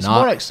an it's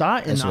art more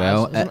exciting as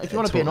well. If you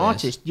want to be an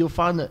artist, you'll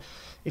find that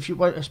if you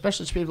want,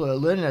 especially to people who are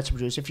learning how to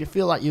produce, if you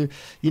feel like you're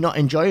not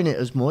enjoying it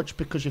as much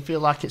because you feel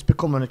like it's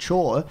becoming a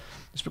chore,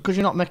 it's because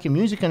you're not making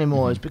music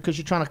anymore. It's because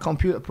you're trying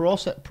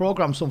to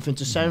program something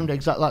to sound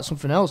exactly like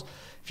something else.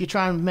 If you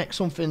try and make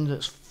something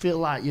that feel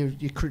like you're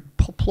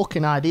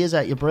plucking ideas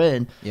out your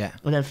brain, and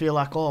then feel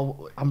like,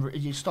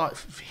 you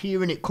start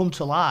hearing it come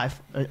to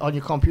life on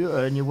your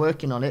computer and you're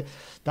working on it,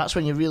 that's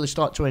when you really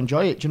start to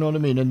enjoy it. Do you know what I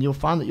mean? And you'll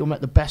find that you'll make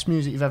the best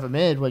music you've ever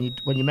made when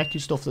you're making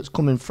stuff that's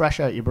coming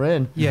fresh out your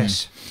brain.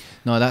 Yes.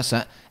 No, that's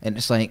it. And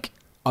it's like,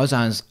 us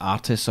as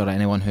artists or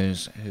anyone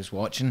who's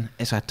watching,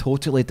 it's a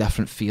totally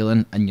different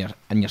feeling in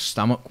your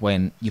stomach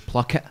when you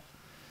pluck it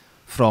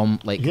from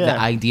like the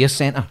idea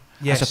centre.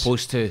 Yes. As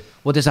opposed to,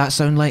 what does that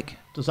sound like?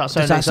 Does that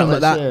sound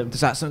like that?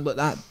 Does that sound like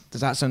that? Does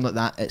that sound like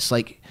that? It's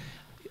like,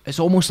 it's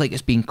almost like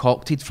it's being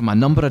concocted from a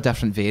number of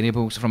different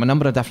variables, from a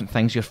number of different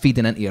things you're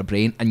feeding into your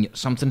brain, and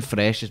something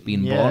fresh is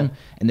being born.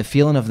 And the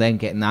feeling of then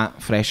getting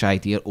that fresh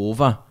idea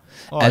over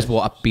is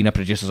what being a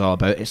producer is all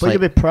about. But you'll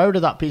be proud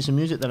of that piece of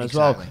music then as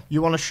well.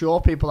 You want to show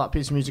people that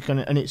piece of music,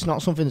 and it's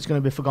not something that's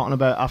going to be forgotten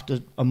about after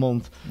a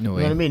month. No way.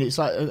 You know what I mean? It's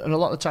like, and a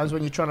lot of times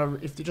when if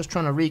you're just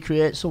trying to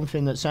recreate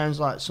something that sounds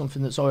like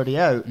something that's already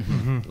out,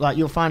 like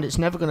you'll find it's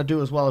never going to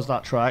do as well as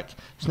that track.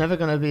 It's never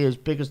going to be as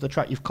big as the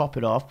track you've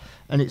copied off,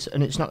 and it's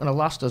not going to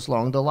last as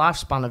long. The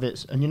lifespan of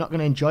it, and you're not going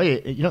to enjoy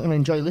it. You're not going to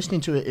enjoy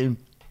listening to it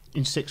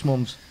in 6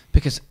 months.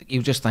 Because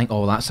you just think,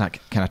 that's that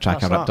kind of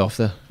track I ripped off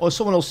there. Or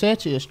someone will say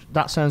to you,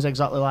 that sounds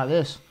exactly like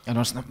this. And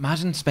I was like,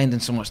 imagine spending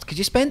so much. Could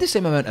you spend the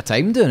same amount of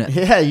time doing it?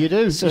 Yeah, you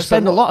do. So you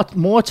spend a lot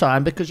more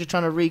time because you're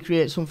trying to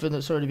recreate something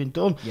that's already been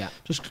done. Yeah.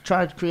 Just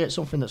try to create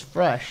something that's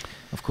fresh.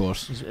 Of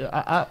course.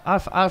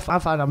 I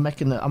find I'm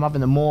having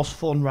the most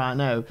fun right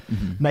now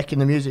making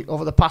the music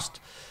over the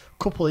past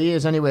couple of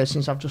years anyway,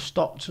 since I've just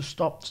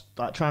stopped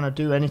like trying to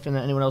do anything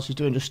that anyone else is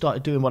doing, just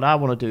started doing what I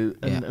want to do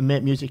and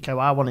make music how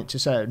I want it to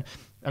sound.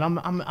 And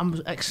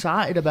I'm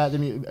excited about the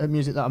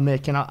music that I'm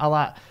making.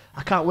 I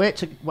can't wait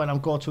to when I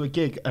go to a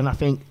gig and I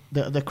think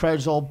the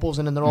crowd's all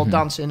buzzing and they're all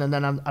dancing, and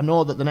then I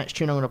know that the next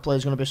tune I'm going to play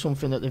is going to be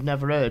something that they've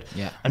never heard,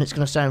 and it's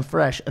going to sound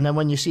fresh. And then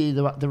when you see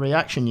the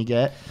reaction you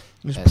get,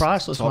 it's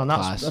priceless, man.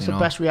 That's the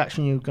best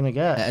reaction you're going to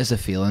get. It is a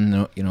feeling,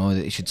 that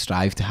you should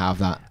strive to have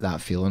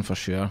that feeling for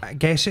sure. I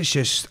guess it's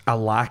just a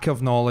lack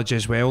of knowledge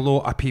as well,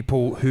 though, of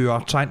people who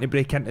are trying to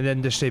break into the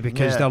industry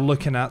because they're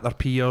looking at their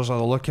peers or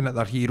they're looking at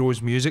their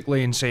heroes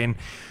musically and saying,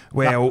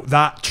 well,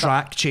 that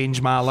track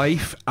changed my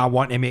life, I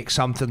want to make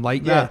something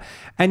like that.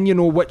 And,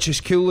 which is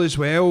cool as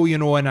well,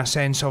 in a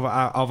sense of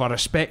a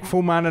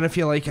respectful manner, if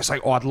you like. It's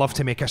like, I'd love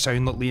to make a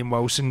sound like Liam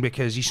Wilson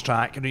because his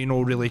track,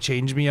 really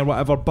changed me or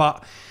whatever,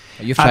 but...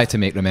 You've tried to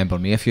make Remember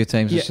Me a few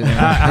times.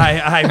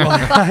 I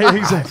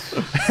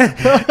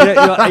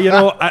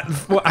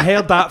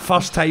heard that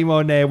first time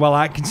on Will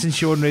Atkinson's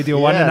show on Radio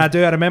 1, and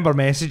I remember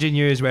messaging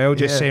you as well,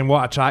 just saying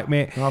what a track,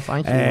 mate. Oh,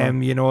 thank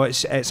you.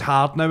 It's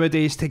hard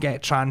nowadays to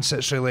get trance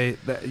that's really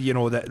that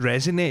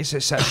resonates.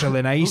 It's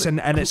really nice, and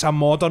it's a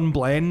modern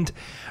blend.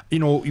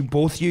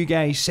 Both you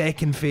guys,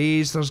 Second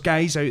Phase, there's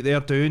guys out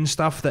there doing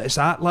stuff that is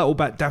that little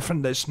bit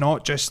different. That's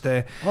not just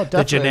the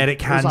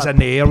generic hands in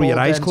the air with your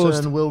eyes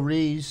closed. And Will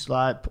Rees,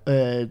 like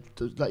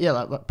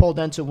Paul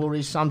Denton, Will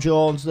Rees, Sam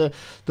Jones, they're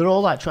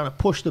all like trying to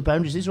push the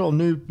boundaries. These are all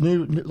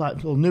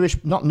newish,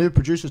 not new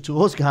producers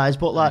to us guys,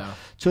 but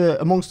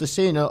to amongst the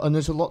scene. And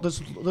there's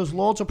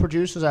loads of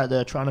producers out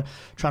there trying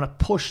to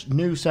push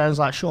new sounds.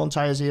 Like Sean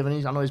Tyers,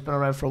 even I know he's been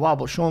around for a while,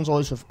 but Sean's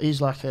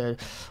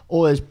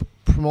always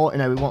promoting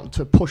how we want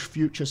to push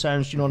future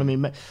sounds. You know what I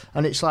mean?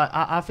 And it's like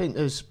I think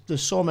there's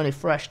so many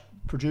fresh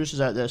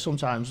producers out there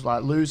sometimes,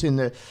 like losing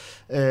the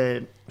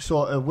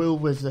sort of will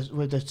with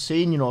the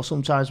scene,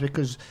 sometimes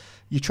because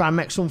you try and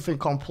make something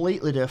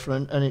completely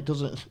different and it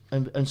doesn't,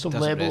 and some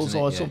labels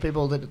or some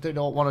people that they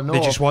don't want to know.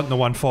 They just want the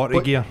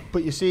 140 gear.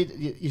 But you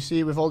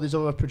see with all these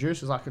other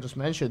producers, like I just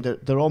mentioned,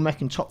 they're all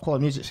making top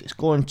quality music. It's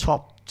going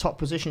top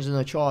positions in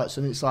the charts,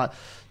 and it's like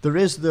there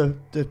is the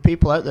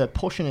people out there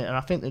pushing it, and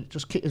I think that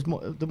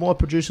the more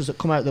producers that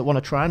come out that want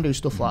to try and do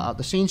stuff like that,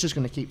 the scene's just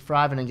going to keep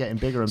thriving and getting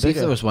bigger and bigger.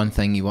 If there was one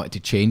thing you wanted to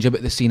change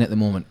about the scene at the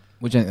moment,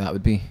 what do you think that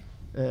would be?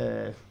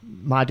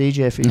 My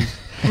DJ fees.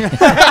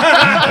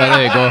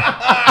 There you go.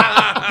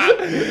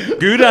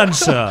 Good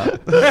answer.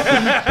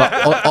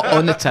 But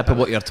on the tip of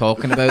what you're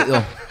talking about,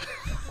 though,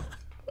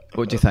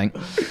 what do you think?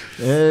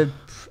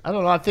 I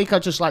don't know. I think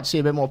I'd just like to see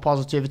a bit more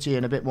positivity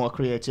and a bit more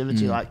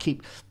creativity. Like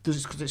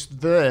because it's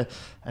there,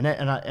 and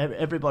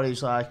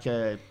everybody's like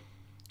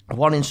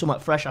wanting something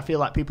fresh. I feel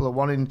like people are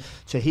wanting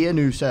to hear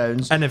new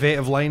sounds,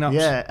 innovative lineups.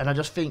 Yeah, and I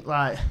just think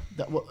like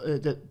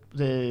that.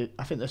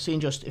 I think the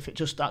scene if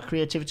that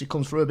creativity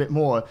comes through a bit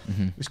more,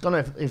 it's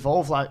going to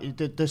evolve. Like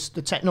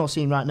the techno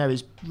scene right now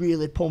is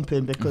really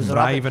pumping because they're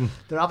having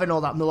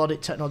all that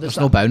melodic techno. There's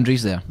no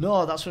boundaries there.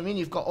 No, that's what I mean.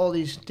 You've got all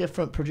these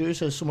different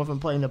producers. Some of them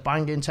playing the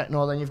banging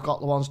techno, then you've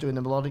got the ones doing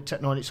the melodic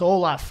techno, and it's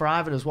all like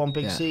thriving as one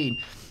big scene.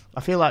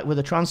 I feel like with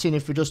the trance scene,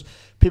 if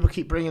people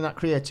keep bringing that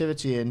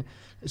creativity in,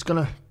 it's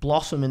going to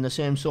blossom in the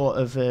same sort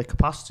of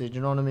capacity. Do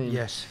you know what I mean?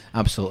 Yes,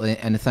 absolutely.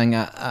 And the thing,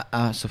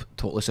 I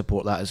totally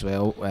support that as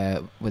well.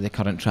 With the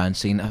current trance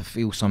scene, I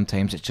feel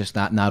sometimes it's just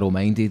that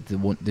narrow-minded.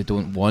 They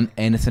don't want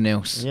anything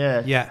else.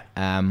 Yeah.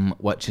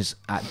 Which is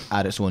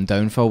at its own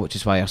downfall. Which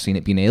is why I've seen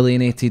it being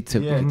alienated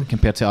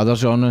compared to other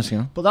genres. You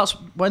know. But that's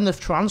when the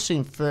trance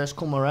scene first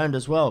come around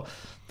as well.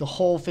 The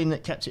whole thing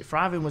that kept it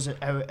thriving was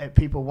that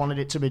people wanted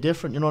it to be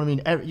different. You know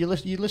what I mean? You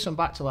listen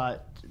back to like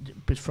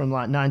from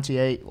like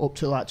 98 up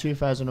to like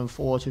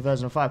 2004,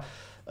 2005,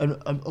 and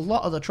a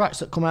lot of the tracks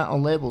that come out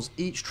on labels,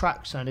 each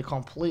track sounded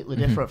completely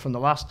different from the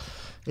last.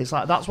 It's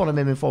like that's what I'm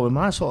aiming for with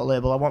my sort of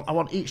label. I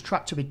want each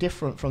track to be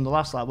different from the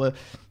last. Like where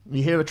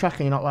you hear a track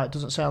and you're not like, it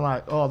doesn't sound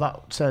like, oh,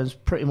 that sounds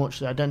pretty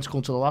much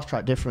identical to the last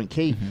track, different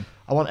key.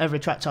 I want every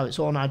track to have its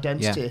own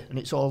identity, and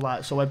it's all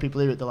like, so when people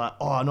hear it, they're like,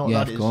 oh, I know what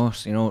that is. Yeah, of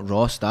course, you know,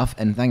 raw stuff.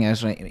 And the thing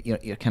is, right,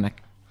 you're kind of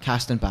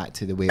casting back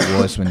to the way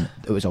it was when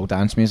it was all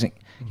dance music.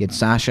 You had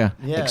Sasha,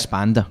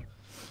 Expander.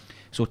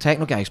 So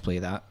techno guys play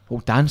that.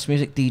 Well, dance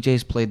music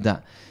DJs played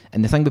that.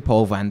 And the thing with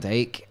Paul van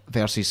Dyk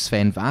versus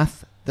Sven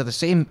Vath, they're the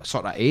same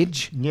sort of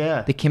age.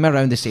 Yeah. They came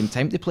around the same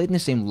time. They played in the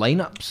same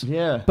lineups.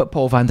 Yeah. But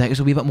Paul van Dyk was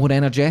a wee bit more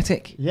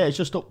energetic. Yeah, it's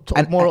just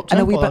more up tempo.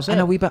 And a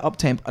wee bit up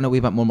tempo and a wee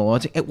bit more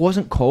melodic. It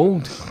wasn't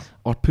called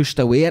or pushed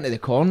away into the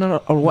corner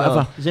or whatever.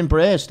 No, it was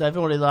embraced.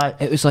 Everybody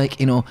like. It was like,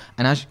 you know,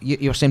 and as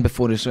you were saying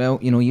before as well,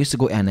 you know, you used to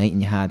go to a night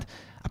and you had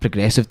a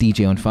progressive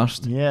DJ on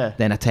first,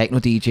 then a techno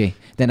DJ,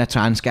 then a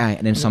trance guy,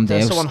 and then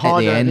somebody else at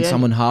the end,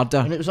 someone harder.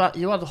 And it was like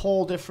you had a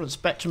whole different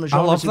spectrum of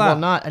genres in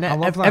one night, and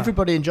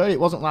everybody enjoyed it. It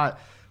wasn't like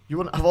you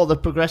wouldn't have all the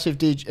progressive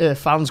DJ,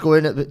 fans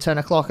going at 10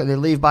 o'clock and they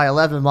leave by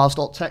 11 whilst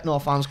all techno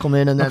fans come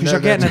in. And then because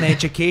you're getting an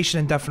education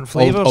in different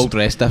flavours. All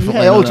dressed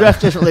differently. Yeah, all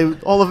dressed differently.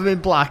 All of them in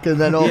black, and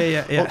then all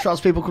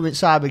trans people come in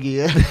cyber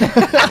gear.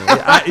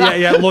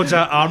 Loads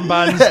of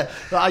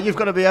armbands. You've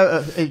got to be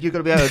out at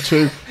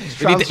 2.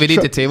 We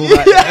need the table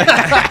back.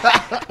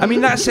 I mean,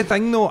 that's the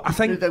thing though. I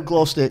think them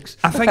glow sticks.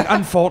 I think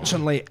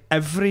unfortunately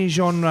every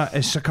genre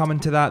is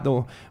succumbing to that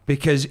though,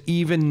 because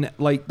even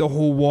like the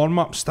whole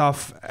warm-up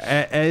stuff,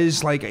 it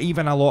is like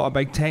even a lot of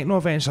big techno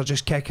events are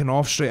just kicking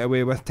off straight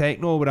away with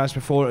techno, whereas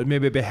before it would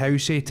maybe be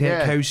housey,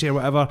 tech housey or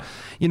whatever.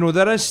 You know,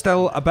 there is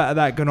still a bit of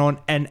that going on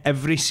in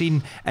every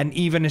scene, and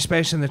even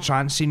especially in the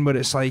trance scene where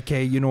it's like,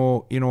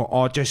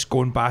 just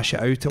go and bash it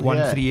out at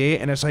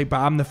 138, and it's like, but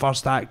I'm the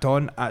first act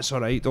on. That's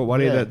all right. Don't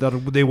worry.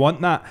 They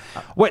want that,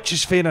 which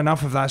is fair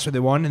enough if that's what they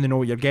want and they know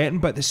what you're getting.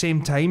 But at the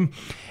same time,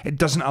 it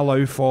doesn't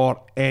allow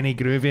for any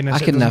grooviness. I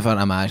could never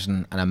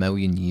imagine in a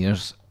million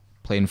years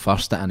playing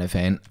first at an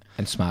event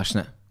and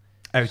smashing it.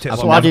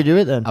 So why do you do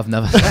it then? I've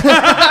never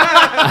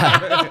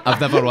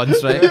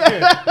once, right? I've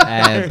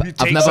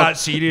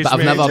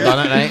never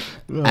done it, right?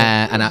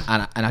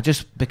 And I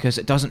just, because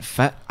it doesn't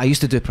fit. I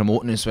used to do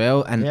promoting as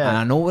well, and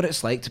I know what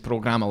it's like to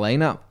program a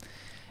lineup,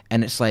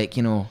 and it's like,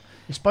 you know,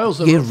 it spoils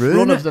the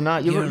run of the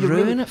night. You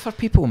ruin it for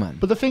people, man.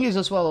 But the thing is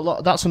as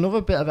well, that's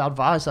another bit of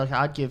advice like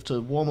I'd give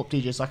to warm-up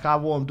DJs. Like I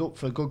warmed up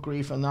for Good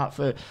Grief and that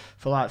for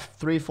like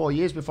 3-4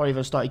 years before I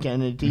even started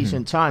getting any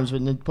decent times.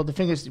 But the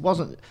thing is, it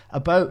wasn't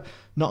about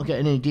not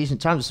getting any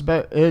decent times. It's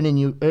about earning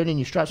your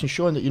stripes and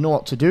showing that you know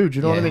what to do. Do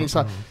you know what I mean? It's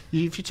like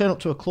if you turn up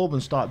to a club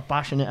and start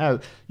bashing it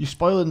out, you're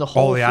spoiling the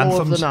whole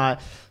flow of the night.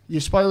 You're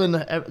spoiling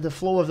the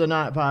flow of the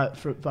night by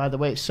the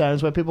way it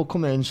sounds. Where people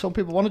come in, some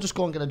people want to just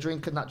go and get a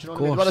drink and that. Do you know what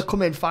I mean? They want to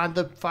come in, find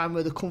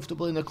where they're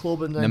comfortable in the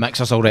club, and then the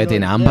mixer's already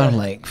in amber,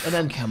 and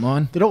then come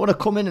on. They don't want to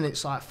come in and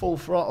it's like full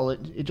throttle.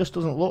 It just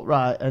doesn't look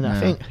right, and I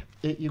think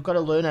you've got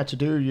to learn how to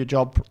do your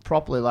job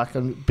properly. Like,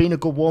 and being a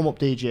good warm up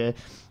DJ.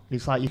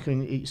 It's like you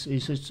can. It's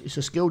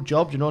a skilled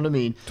job. Do you know what I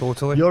mean?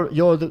 Totally.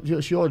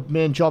 It's your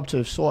main job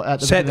to sort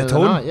out set the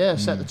tone.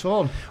 Set the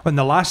tone. And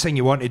the last thing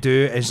you want to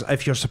do is,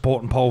 if you're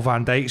supporting Paul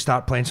van Dyk,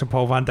 start playing some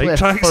Paul van Dyk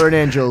tracks. For an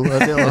Angel.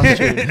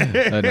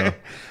 I know.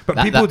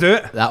 But people do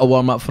it. That'll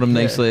warm up for him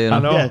nicely. I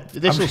know. Yeah,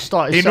 this will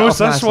start. He knows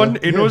this one.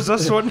 He knows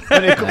this one.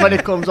 when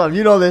it comes on,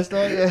 you know this,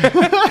 don't you?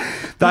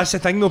 That's the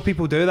thing, though.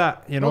 People do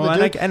that, you know,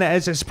 and it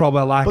is. It's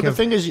probably a lack of. But the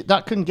thing is,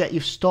 that can get you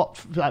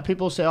stopped. Like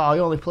people say, "Oh, I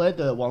only played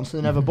there once,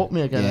 and they never booked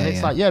me again." And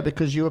it's like,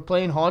 because you were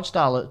playing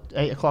hardstyle at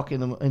 8 o'clock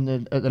at the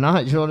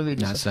night. You know what I mean?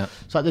 That's it.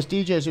 It's like there's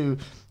DJs who,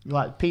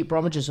 like Pete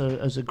Bromwich is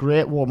a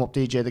great warm up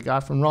DJ, the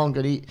guy from Wrong,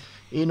 and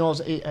he knows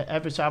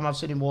every time I've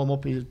seen him warm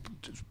up, he's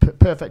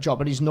perfect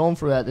job, and he's known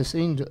throughout the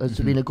scene as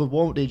being a good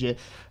warm up DJ,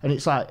 and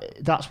it's like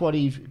that's what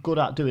he's good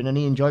at doing, and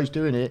he enjoys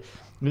doing it.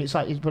 And it's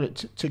like,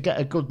 but to get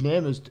a good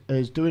name as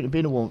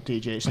being a warm-up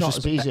DJ, it's not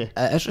as easy.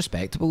 It's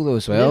respectable though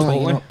as well,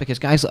 totally. You know, because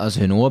guys like us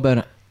who know about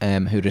it,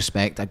 who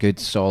respect a good,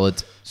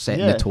 solid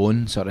setting the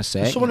tone sort of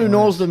set. Someone who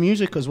knows the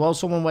music as well.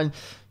 Someone when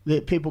the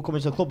people come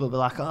into the club, they'll be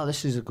like, "Oh,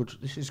 this is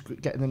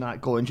getting the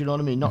night going." Do you know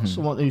what I mean? Not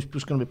someone who's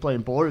just going to be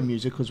playing boring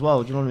music as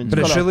well. Do you know what I mean? But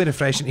it's really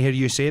refreshing to hear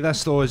you say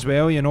this though as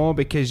well. You know,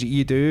 because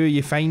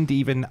you find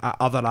even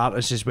other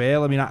artists as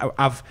well. I mean,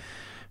 I've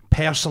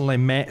personally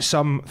met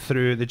some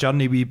through the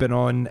journey we've been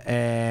on,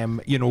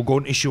 you know,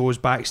 going to shows,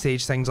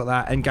 backstage, things like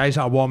that, and guys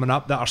that are warming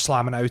up that are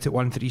slamming out at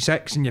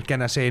 136, and you're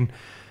kind of saying,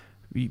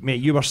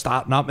 mate, you were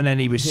starting up, and then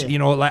he was, you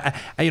know, like,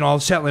 you know, I'll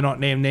certainly not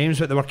name names,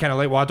 but they were kind of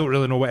like, well, I don't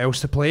really know what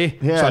else to play,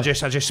 so I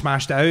just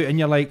smashed it out, and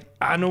you're like,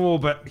 I know,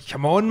 but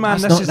come on, man,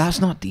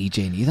 that's not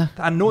DJing either.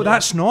 I know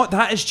that's not.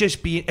 That is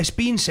just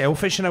being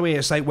selfish in a way.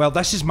 It's like, well,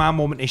 this is my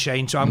moment to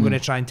shine, so I'm going to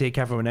try and take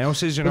everyone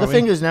else's. You know, the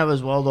thing is now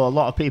as well, though, a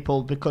lot of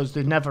people, because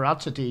they've never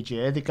had to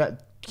DJ, they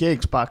get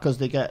gigs back because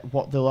they get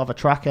what they'll have a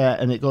track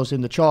at and it goes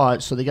in the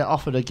charts, so they get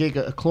offered a gig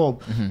at a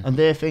club, and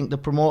they think the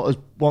promoters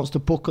wants to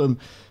book them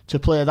to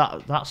play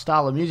that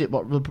style of music,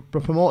 but the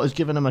promoter's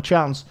giving them a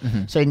chance,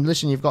 saying,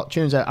 listen, you've got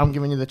tunes out, I'm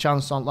giving you the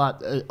chance on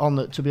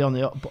to be on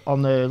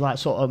the like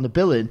sort of on the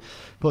billing,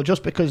 but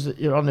just because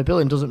you're on the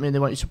billing doesn't mean they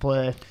want you to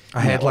play a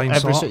headline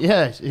slot.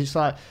 Yeah, it's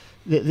like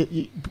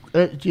you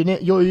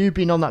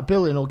being on that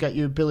billing will get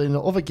you billing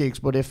at other gigs,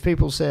 but if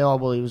people say, oh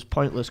well, he was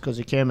pointless because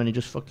he came and he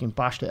just fucking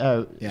bashed it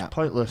out, it's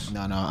pointless.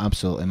 No,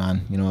 absolutely,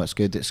 man. You know, it's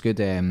good,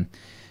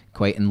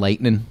 quite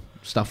enlightening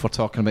stuff we're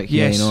talking about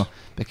here, you know,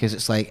 because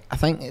it's like, I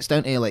think it's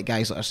down to like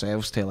guys like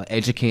ourselves to like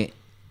educate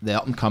the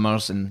up and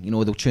comers, and you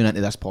know, they'll tune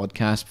into this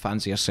podcast,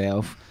 fans of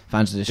yourself,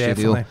 fans of the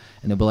studio, and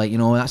they'll be like, you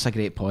know, that's a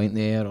great point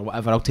there, or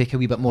whatever, I'll take a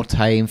wee bit more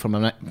time for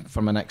my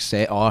next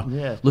set, or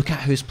look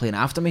at who's playing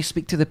after me,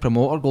 speak to the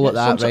promoter, go like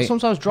that, right?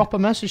 Sometimes drop a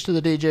message to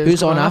the DJ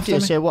who's on after you,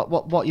 me, say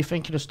what you're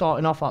thinking of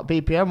starting off at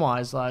BPM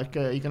wise, like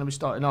you're going to be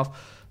starting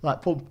off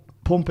like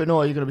pumping,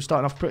 or you're going to be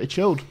starting off pretty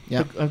chilled,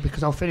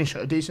 because I'll finish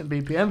at a decent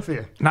BPM for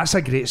you. And that's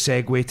a great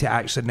segue to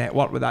actually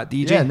network with that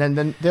DJ. Yeah, and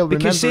then they'll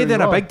because say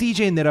they're a big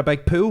DJ and they're a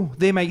big pool,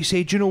 they might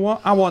say, do you know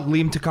what, I want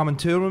Liam to come and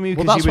tour with me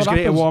because he was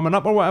great at warming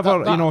up or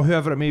whatever, you know,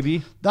 whoever it may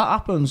be. That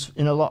happens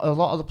in a lot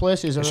of the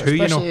places, and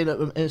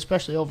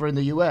especially over in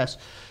the US.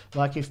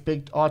 Like if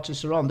big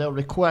artists are on, they'll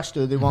request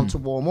who they want to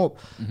warm up,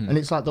 and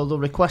it's like they'll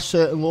request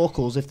certain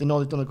locals if they know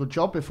they've done a good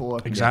job before.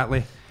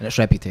 Exactly, and it's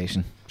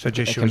reputation. So it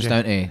just comes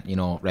down to, you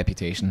know,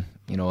 reputation,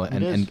 you know,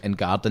 and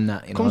guarding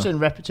that. You comes in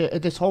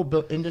reputation. This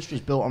whole industry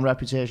is built on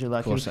reputation. Like,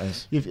 of course it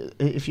is.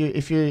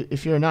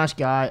 If you're a nice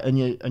guy and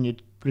you're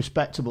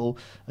respectable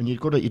and you're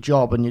good at your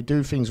job and you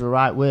do things the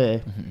right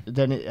way,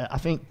 then I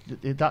think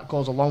that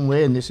goes a long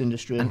way in this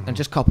industry. And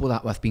just couple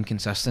that with being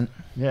consistent,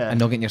 and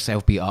not getting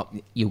yourself beat up,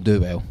 you'll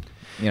do well.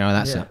 You know,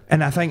 that's it.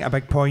 And I think a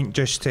big point,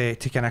 just to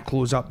kind of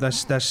close up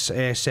this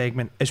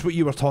segment, is what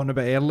you were talking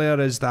about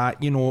earlier, is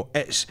that, you know,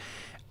 it's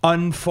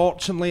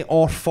unfortunately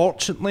or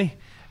fortunately,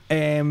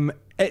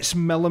 it's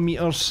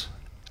millimetres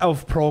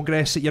of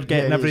progress that you're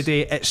getting every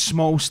day. It's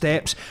small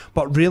steps,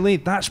 but really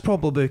that's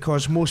probably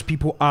because most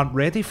people aren't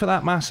ready for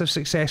that massive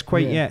success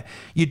quite yet.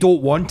 You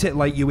don't want it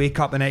like you wake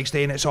up the next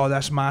day and it's all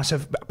this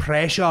massive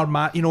pressure,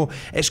 you know,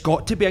 it's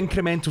got to be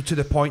incremental to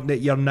the point that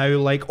you're now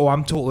like, oh,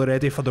 I'm totally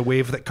ready for the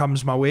wave that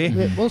comes my way.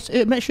 Well,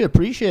 it makes you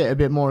appreciate it a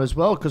bit more as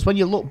well, because when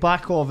you look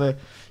back over,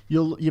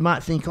 you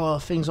might think, oh,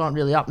 things aren't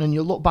really happening.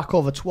 You look back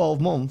over 12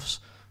 months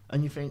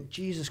and you think,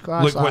 Jesus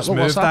Christ, look what's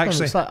moved,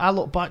 actually. It's like, I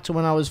look back to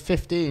when I was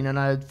 15 and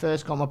I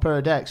first got my pair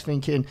of decks,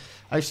 thinking,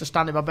 I used to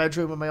stand in my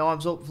bedroom with my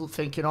arms up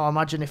thinking, oh,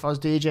 imagine if I was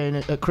DJing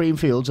at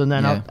Creamfields, and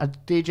then I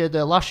DJ'd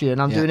there last year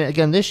and I'm doing it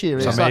again this year.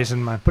 It's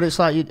amazing, man. But it's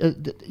like,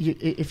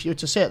 if you were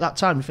to say at that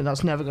time, you think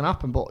that's never going to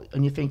happen,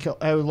 and you think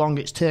how long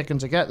it's taken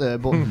to get there,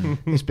 but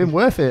it's been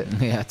worth it.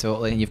 Yeah,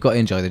 totally. And you've got to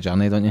enjoy the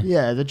journey, don't you?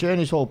 Yeah, the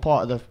journey's all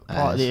part of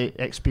the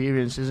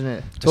experience, isn't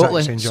it?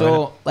 Totally.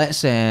 So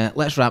let's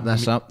wrap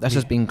this up. This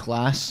has been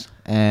class.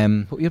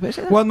 What were you about to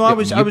say? Well, no, I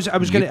was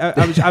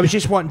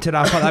just wanting to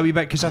wrap up that wee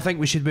bit, because I think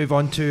we should move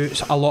on to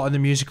a lot of the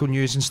musical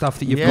news and stuff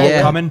that you've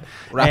got coming.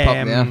 Wrap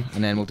up there,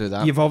 and then we'll do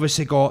that. You've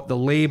obviously got the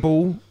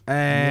label,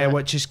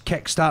 which is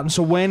kickstarting.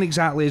 So when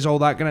exactly is all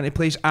that going into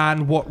place,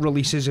 and what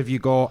releases have you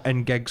got,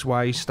 and gigs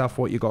wise stuff?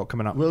 What you got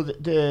coming up? Well,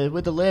 with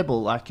the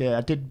label, like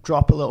I did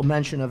drop a little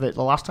mention of it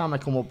the last time I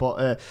come up,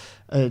 but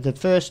the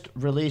first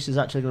release is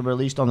actually going to be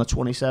released on the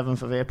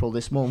 27th of April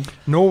this month.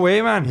 No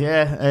way, man.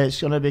 Yeah, it's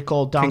going to be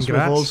called Dance With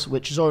Us,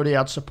 which has already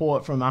had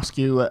support from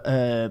Askew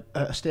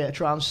at State of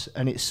Trance,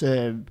 and it's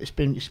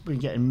been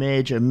getting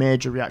major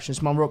reactions.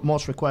 It's my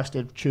most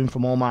requested tune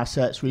from all my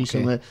sets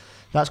recently. Okay.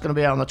 That's going to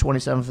be out on the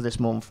 27th of this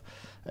month.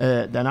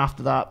 Then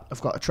after that,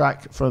 I've got a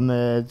track from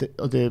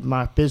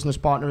my business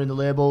partner in the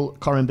label,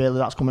 Corin Bailey.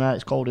 That's coming out.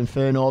 It's called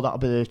Inferno. That'll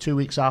be 2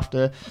 weeks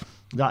after.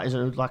 That is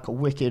like a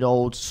wicked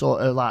old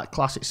sort of like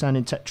classic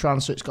sounding tech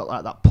trance. So it's got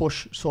like that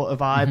push sort of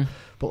vibe,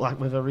 but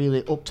like with a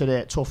really up to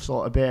date, tough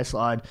sort of bass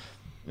line.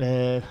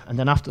 And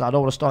then after that, I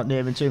don't want to start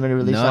naming too many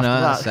releases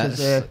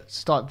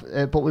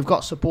but we've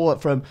got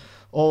support from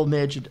all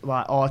major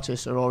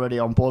artists are already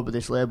on board with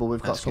this label.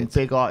 We've got some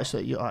big artists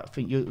that I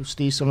think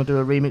Steve's going to do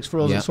a remix for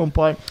us at some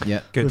point.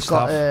 Yeah, good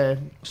stuff. We've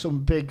got some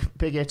big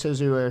hitters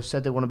who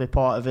said they want to be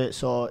part of it.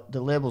 So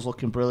the label's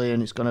looking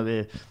brilliant. It's going to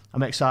be.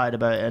 I'm excited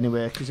about it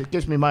anyway, because it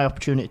gives me my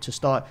opportunity to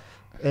start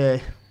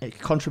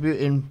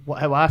contributing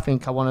how I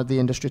think I wanted the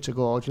industry to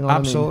go. Do you know what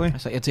Absolutely. I mean?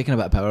 It's like you're taking a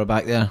bit of power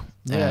back there.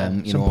 Yeah,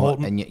 you know,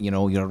 important. and you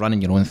know, you're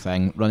running your own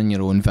thing, running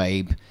your own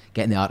vibe,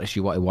 getting the artists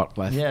you want to work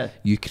with. Yeah.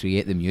 You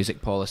create the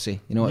music policy.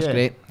 You know, it's Yeah.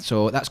 great.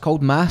 So that's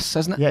called Mass,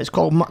 isn't it? Yeah, it's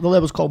called the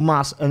label's called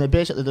Mass, and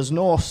basically there's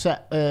no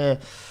set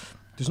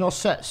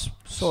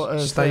sort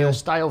of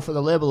style for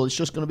the label. It's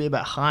just going to be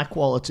about high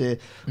quality,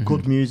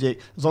 good music.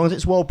 As long as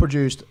it's well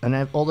produced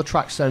and all the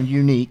tracks sound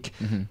unique,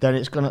 then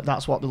it's gonna.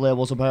 That's what the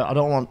label's about. I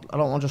don't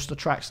want just the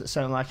tracks that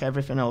sound like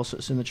everything else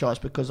that's in the charts,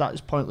 because that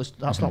is pointless.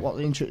 That's not what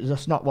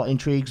that's not what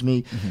intrigues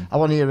me. I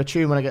want to hear a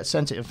tune when I get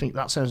sent it and think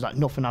that sounds like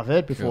nothing I've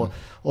heard before,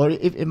 or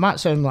it might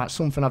sound like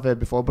something I've heard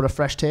before, but a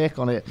fresh take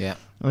on it. Yeah.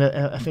 And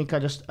I think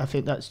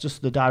that's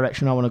just the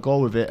direction I want to go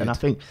with it. Good. And I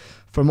think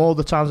from all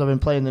the times I've been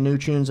playing the new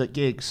tunes at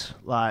gigs,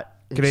 like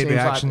great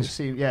reactions.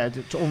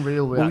 It's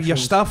unreal reactions.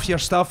 Well, your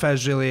stuff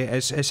is really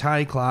it's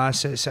high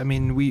class. It's I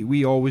mean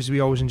we always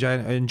enjoy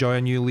a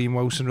new Liam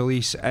Wilson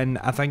release, and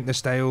I think the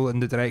style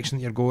and the direction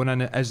that you're going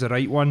in is the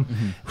right one.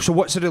 So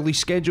what's the release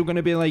schedule going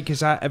to be like? Is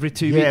that every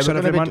 2 weeks or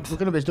every month? We're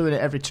going to be doing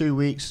it every 2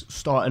 weeks,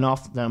 starting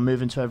off, then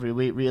moving to every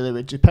week.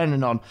 Really,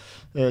 depending on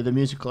the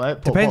musical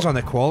output. Depends on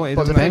the quality.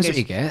 But depends what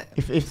you get.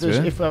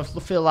 If I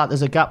feel like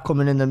there's a gap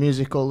coming in the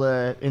musical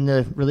in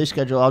the release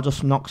schedule, I'll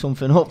just knock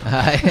something up.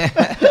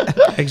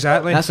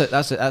 Exactly. That's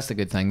the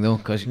good thing though,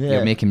 because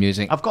you're making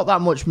music. I've got that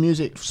much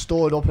music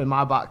stored up in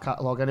my back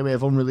catalogue anyway,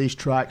 of unreleased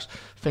tracks,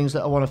 things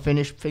that I want to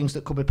finish, things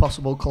that could be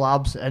possible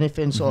collabs,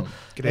 anything. So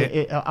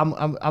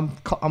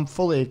I'm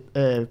fully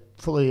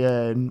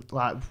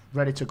like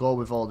ready to go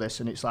with all this,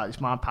 and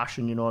it's my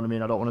passion. You know what I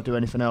mean? I don't want to do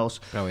anything else.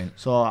 Brilliant.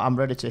 So I'm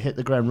ready to hit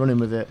the ground running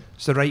with it.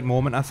 It's the right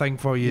moment, I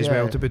think, for you as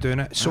well to be doing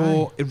it.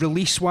 So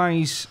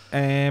release-wise,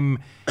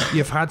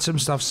 you've had some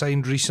stuff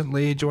signed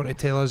recently. Do you want to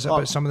tell us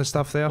about some of the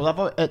stuff there?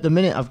 Well, at the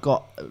minute I've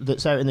got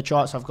that's out in the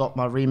charts. I've got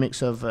my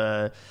remix of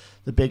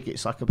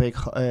it's like a big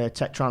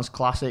tech trance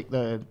classic,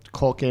 the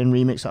Cocaine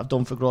remix that I've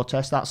done for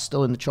Grotesque. That's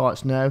still in the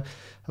charts now.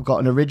 I've got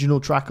an original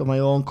track of my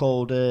own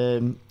called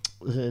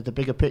the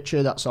Bigger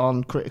Picture, that's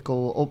on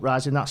Critical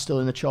Uprising. That's still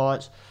in the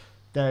charts.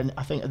 Then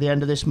I think at the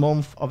end of this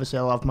month, obviously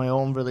I'll have my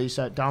own release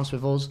out, Dance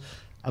With Us.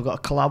 I've got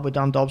a collab with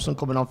Dan Dobson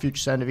coming on Future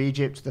Sound of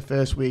Egypt the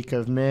first week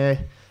of May.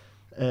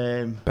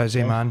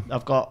 Busy man.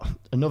 I've got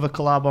another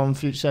collab on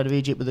Future Sound of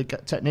Egypt with the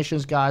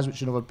Technicians guys, which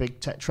is another big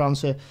tech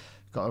trancer.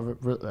 Got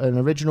an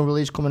original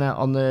release coming out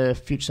on the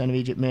Future Sound of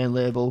Egypt main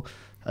label,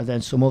 and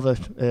then some other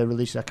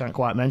releases I can't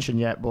quite mention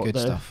yet. But good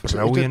stuff.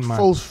 Brilliant, man.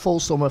 Full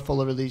summer full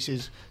of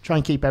releases. Try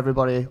and keep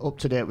everybody up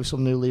to date with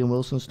some new Liam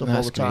Wilson stuff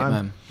all the time.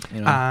 Man.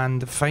 You know.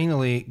 And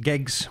finally,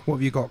 gigs. What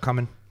have you got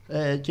coming?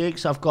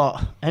 Gigs, I've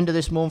got end of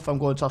this month. I'm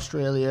going to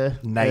Australia.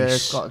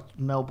 Nice. Got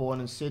Melbourne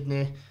and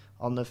Sydney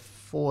on the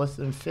 4th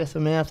and 5th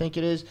of May, I think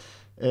it is.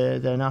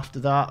 Then after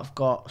that, I've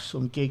got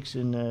some gigs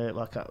in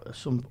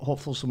some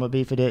hopeful summer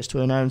beefer dates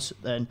to announce.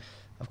 Then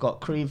I've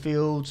got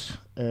Creamfields,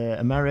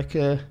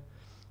 America,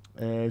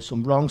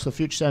 some Wrongs, the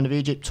Future Sound of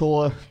Egypt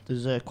tour.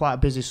 There's quite a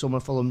busy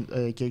summer full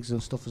of gigs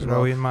and stuff as well.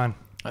 Brilliant, man.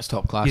 That's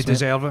top class. You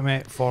deserve it,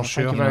 mate, for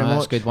sure. Thank you very much.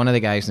 That's good. One of the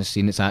guys in the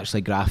scene that's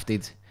actually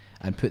grafted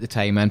and put the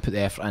time in, put the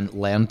effort in,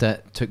 learned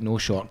it, took no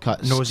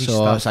shortcuts. Knows his so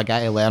stuff. it's a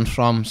guy to learn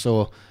from.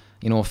 So,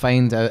 you know,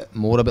 find out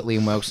more about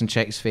Liam Wilson,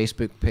 check his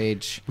Facebook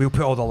page. Well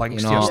put all the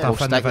links You to your know, stuff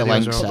we'll in the stick the videos.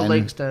 links Put the in.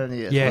 links down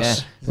here. Yes.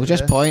 Yeah. We'll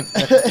just point.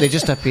 They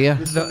just appear.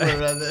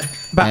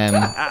 But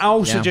I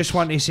also just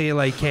want to say,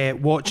 like,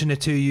 watching the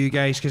two of you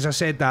guys, because I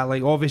said that,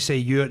 like, obviously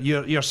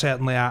you're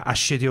certainly a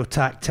studio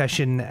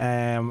tactician,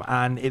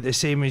 and the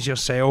same as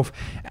yourself,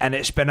 and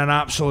it's been an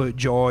absolute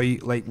joy,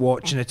 like,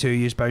 watching the two of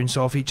you bounce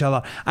off each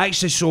other.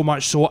 Actually, so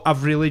much so,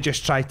 I've really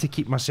just tried to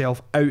keep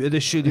myself out of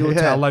the studio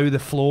to allow the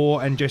flow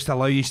and just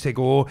allow you to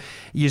go.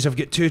 Yous have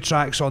got 2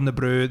 tracks on the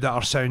brew that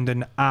are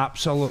sounding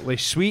absolutely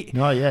sweet.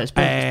 No, yeah, it's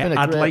been a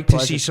I'd great like to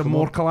pleasure see to some come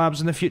more on. collabs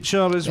in the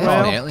future as Yeah,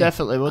 well. definitely.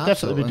 Definitely. We'll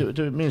Absolutely. definitely be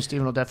doing. Me and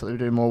Stephen will definitely be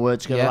doing more work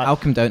together. Yeah, like, I'll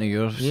come down to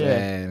yours.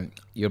 Yeah.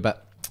 Your bit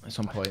at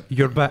some point.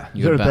 Your bit.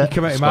 Your bit.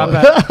 Come out of my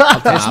Scottish. bit.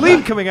 I'll take It's my Liam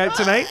bit. coming out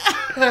tonight.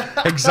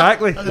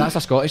 Exactly. That's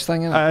a Scottish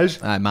thing, isn't It it?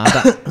 is. Aye, my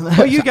bit.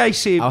 What you guys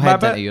say? I'll my head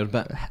bit. into your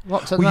bit.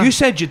 what's in Well, that? you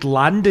said you'd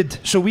landed,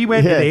 so we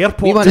went to Yeah. the We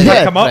airport went to to pick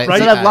the- him up, right, right?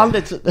 So they've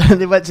landed.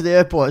 They went to the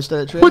airport instead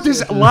of train What does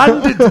station.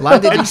 landed?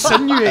 Landed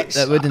Insinuates.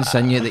 That would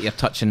insinuate that you're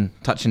touching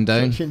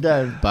down. Touching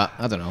down. But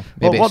I don't know. Well,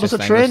 Maybe what it's does a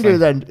just train English do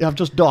thing. then? I've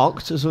just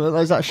docked. Is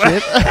that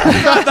shit?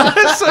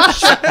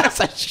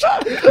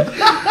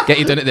 Get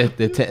you down at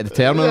the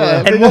terminal.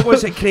 Yeah. there. And what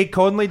was it Craig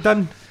Conley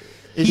done?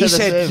 He He said the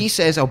said same. he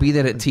says I'll be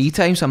there at tea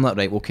time. So I'm like,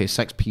 right, okay,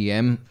 6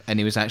 p.m. and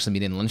he was actually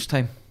meaning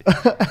lunchtime.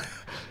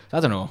 I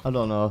don't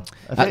know.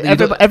 I think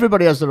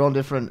everybody has their own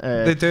different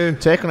they do.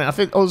 take on it. I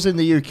think us in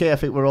the UK, I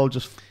think we're all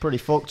just pretty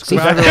fucked. See,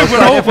 we're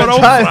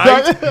all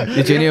right.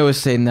 Eugenia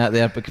was saying that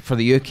there, but for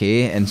the UK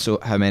and so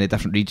how many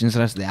different regions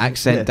there is, the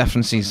accent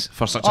differences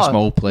for such a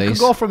small place. You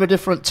can go from a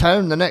different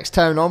town, the next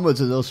town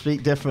onwards, and they'll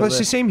speak differently. Well, it's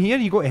the same here.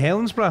 You go to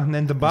Helensburgh and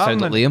then Dunbarton.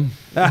 Sound like Liam.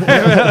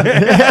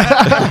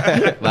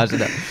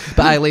 Imagine it.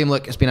 But Liam,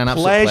 look, it's been an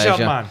absolute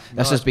pleasure. Man.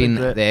 This has been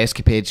the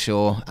Escapade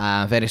show.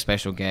 Very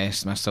special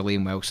guest, Mr.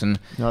 Liam Wilson.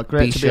 No,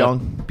 great to be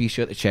on. Be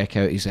sure to check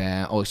out his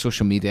all his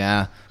social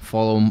media,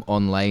 follow him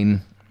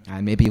online,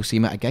 and maybe you'll see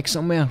him at a gig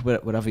somewhere,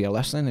 wherever you're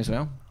listening as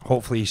well.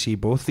 Hopefully you see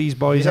both these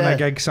boys in a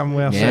gig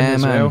somewhere soon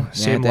as well.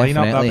 Same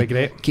lineup, that'd be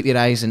great. Keep your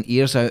eyes and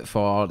ears out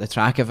for the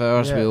track of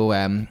ours. We'll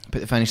put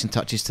the finishing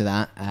touches to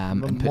that.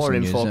 And put more some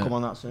info news come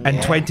on that soon. And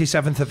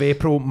 27th of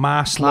April,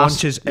 Mass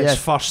launches its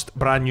first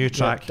brand new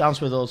track.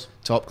 Dance with us.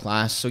 Top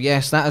class. So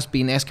yes, that has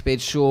been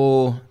Escapade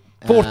show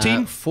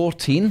 14.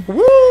 14.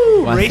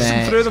 Woo!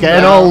 Racing through them.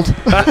 Getting old.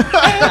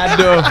 I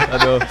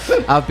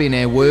know. I've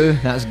been Woo.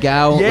 That's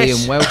Gal,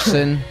 Liam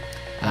Wilson.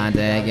 And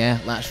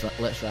let's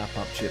wrap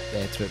up,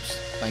 troops.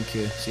 Thank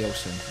you. See you all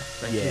soon.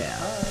 Thank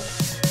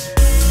you.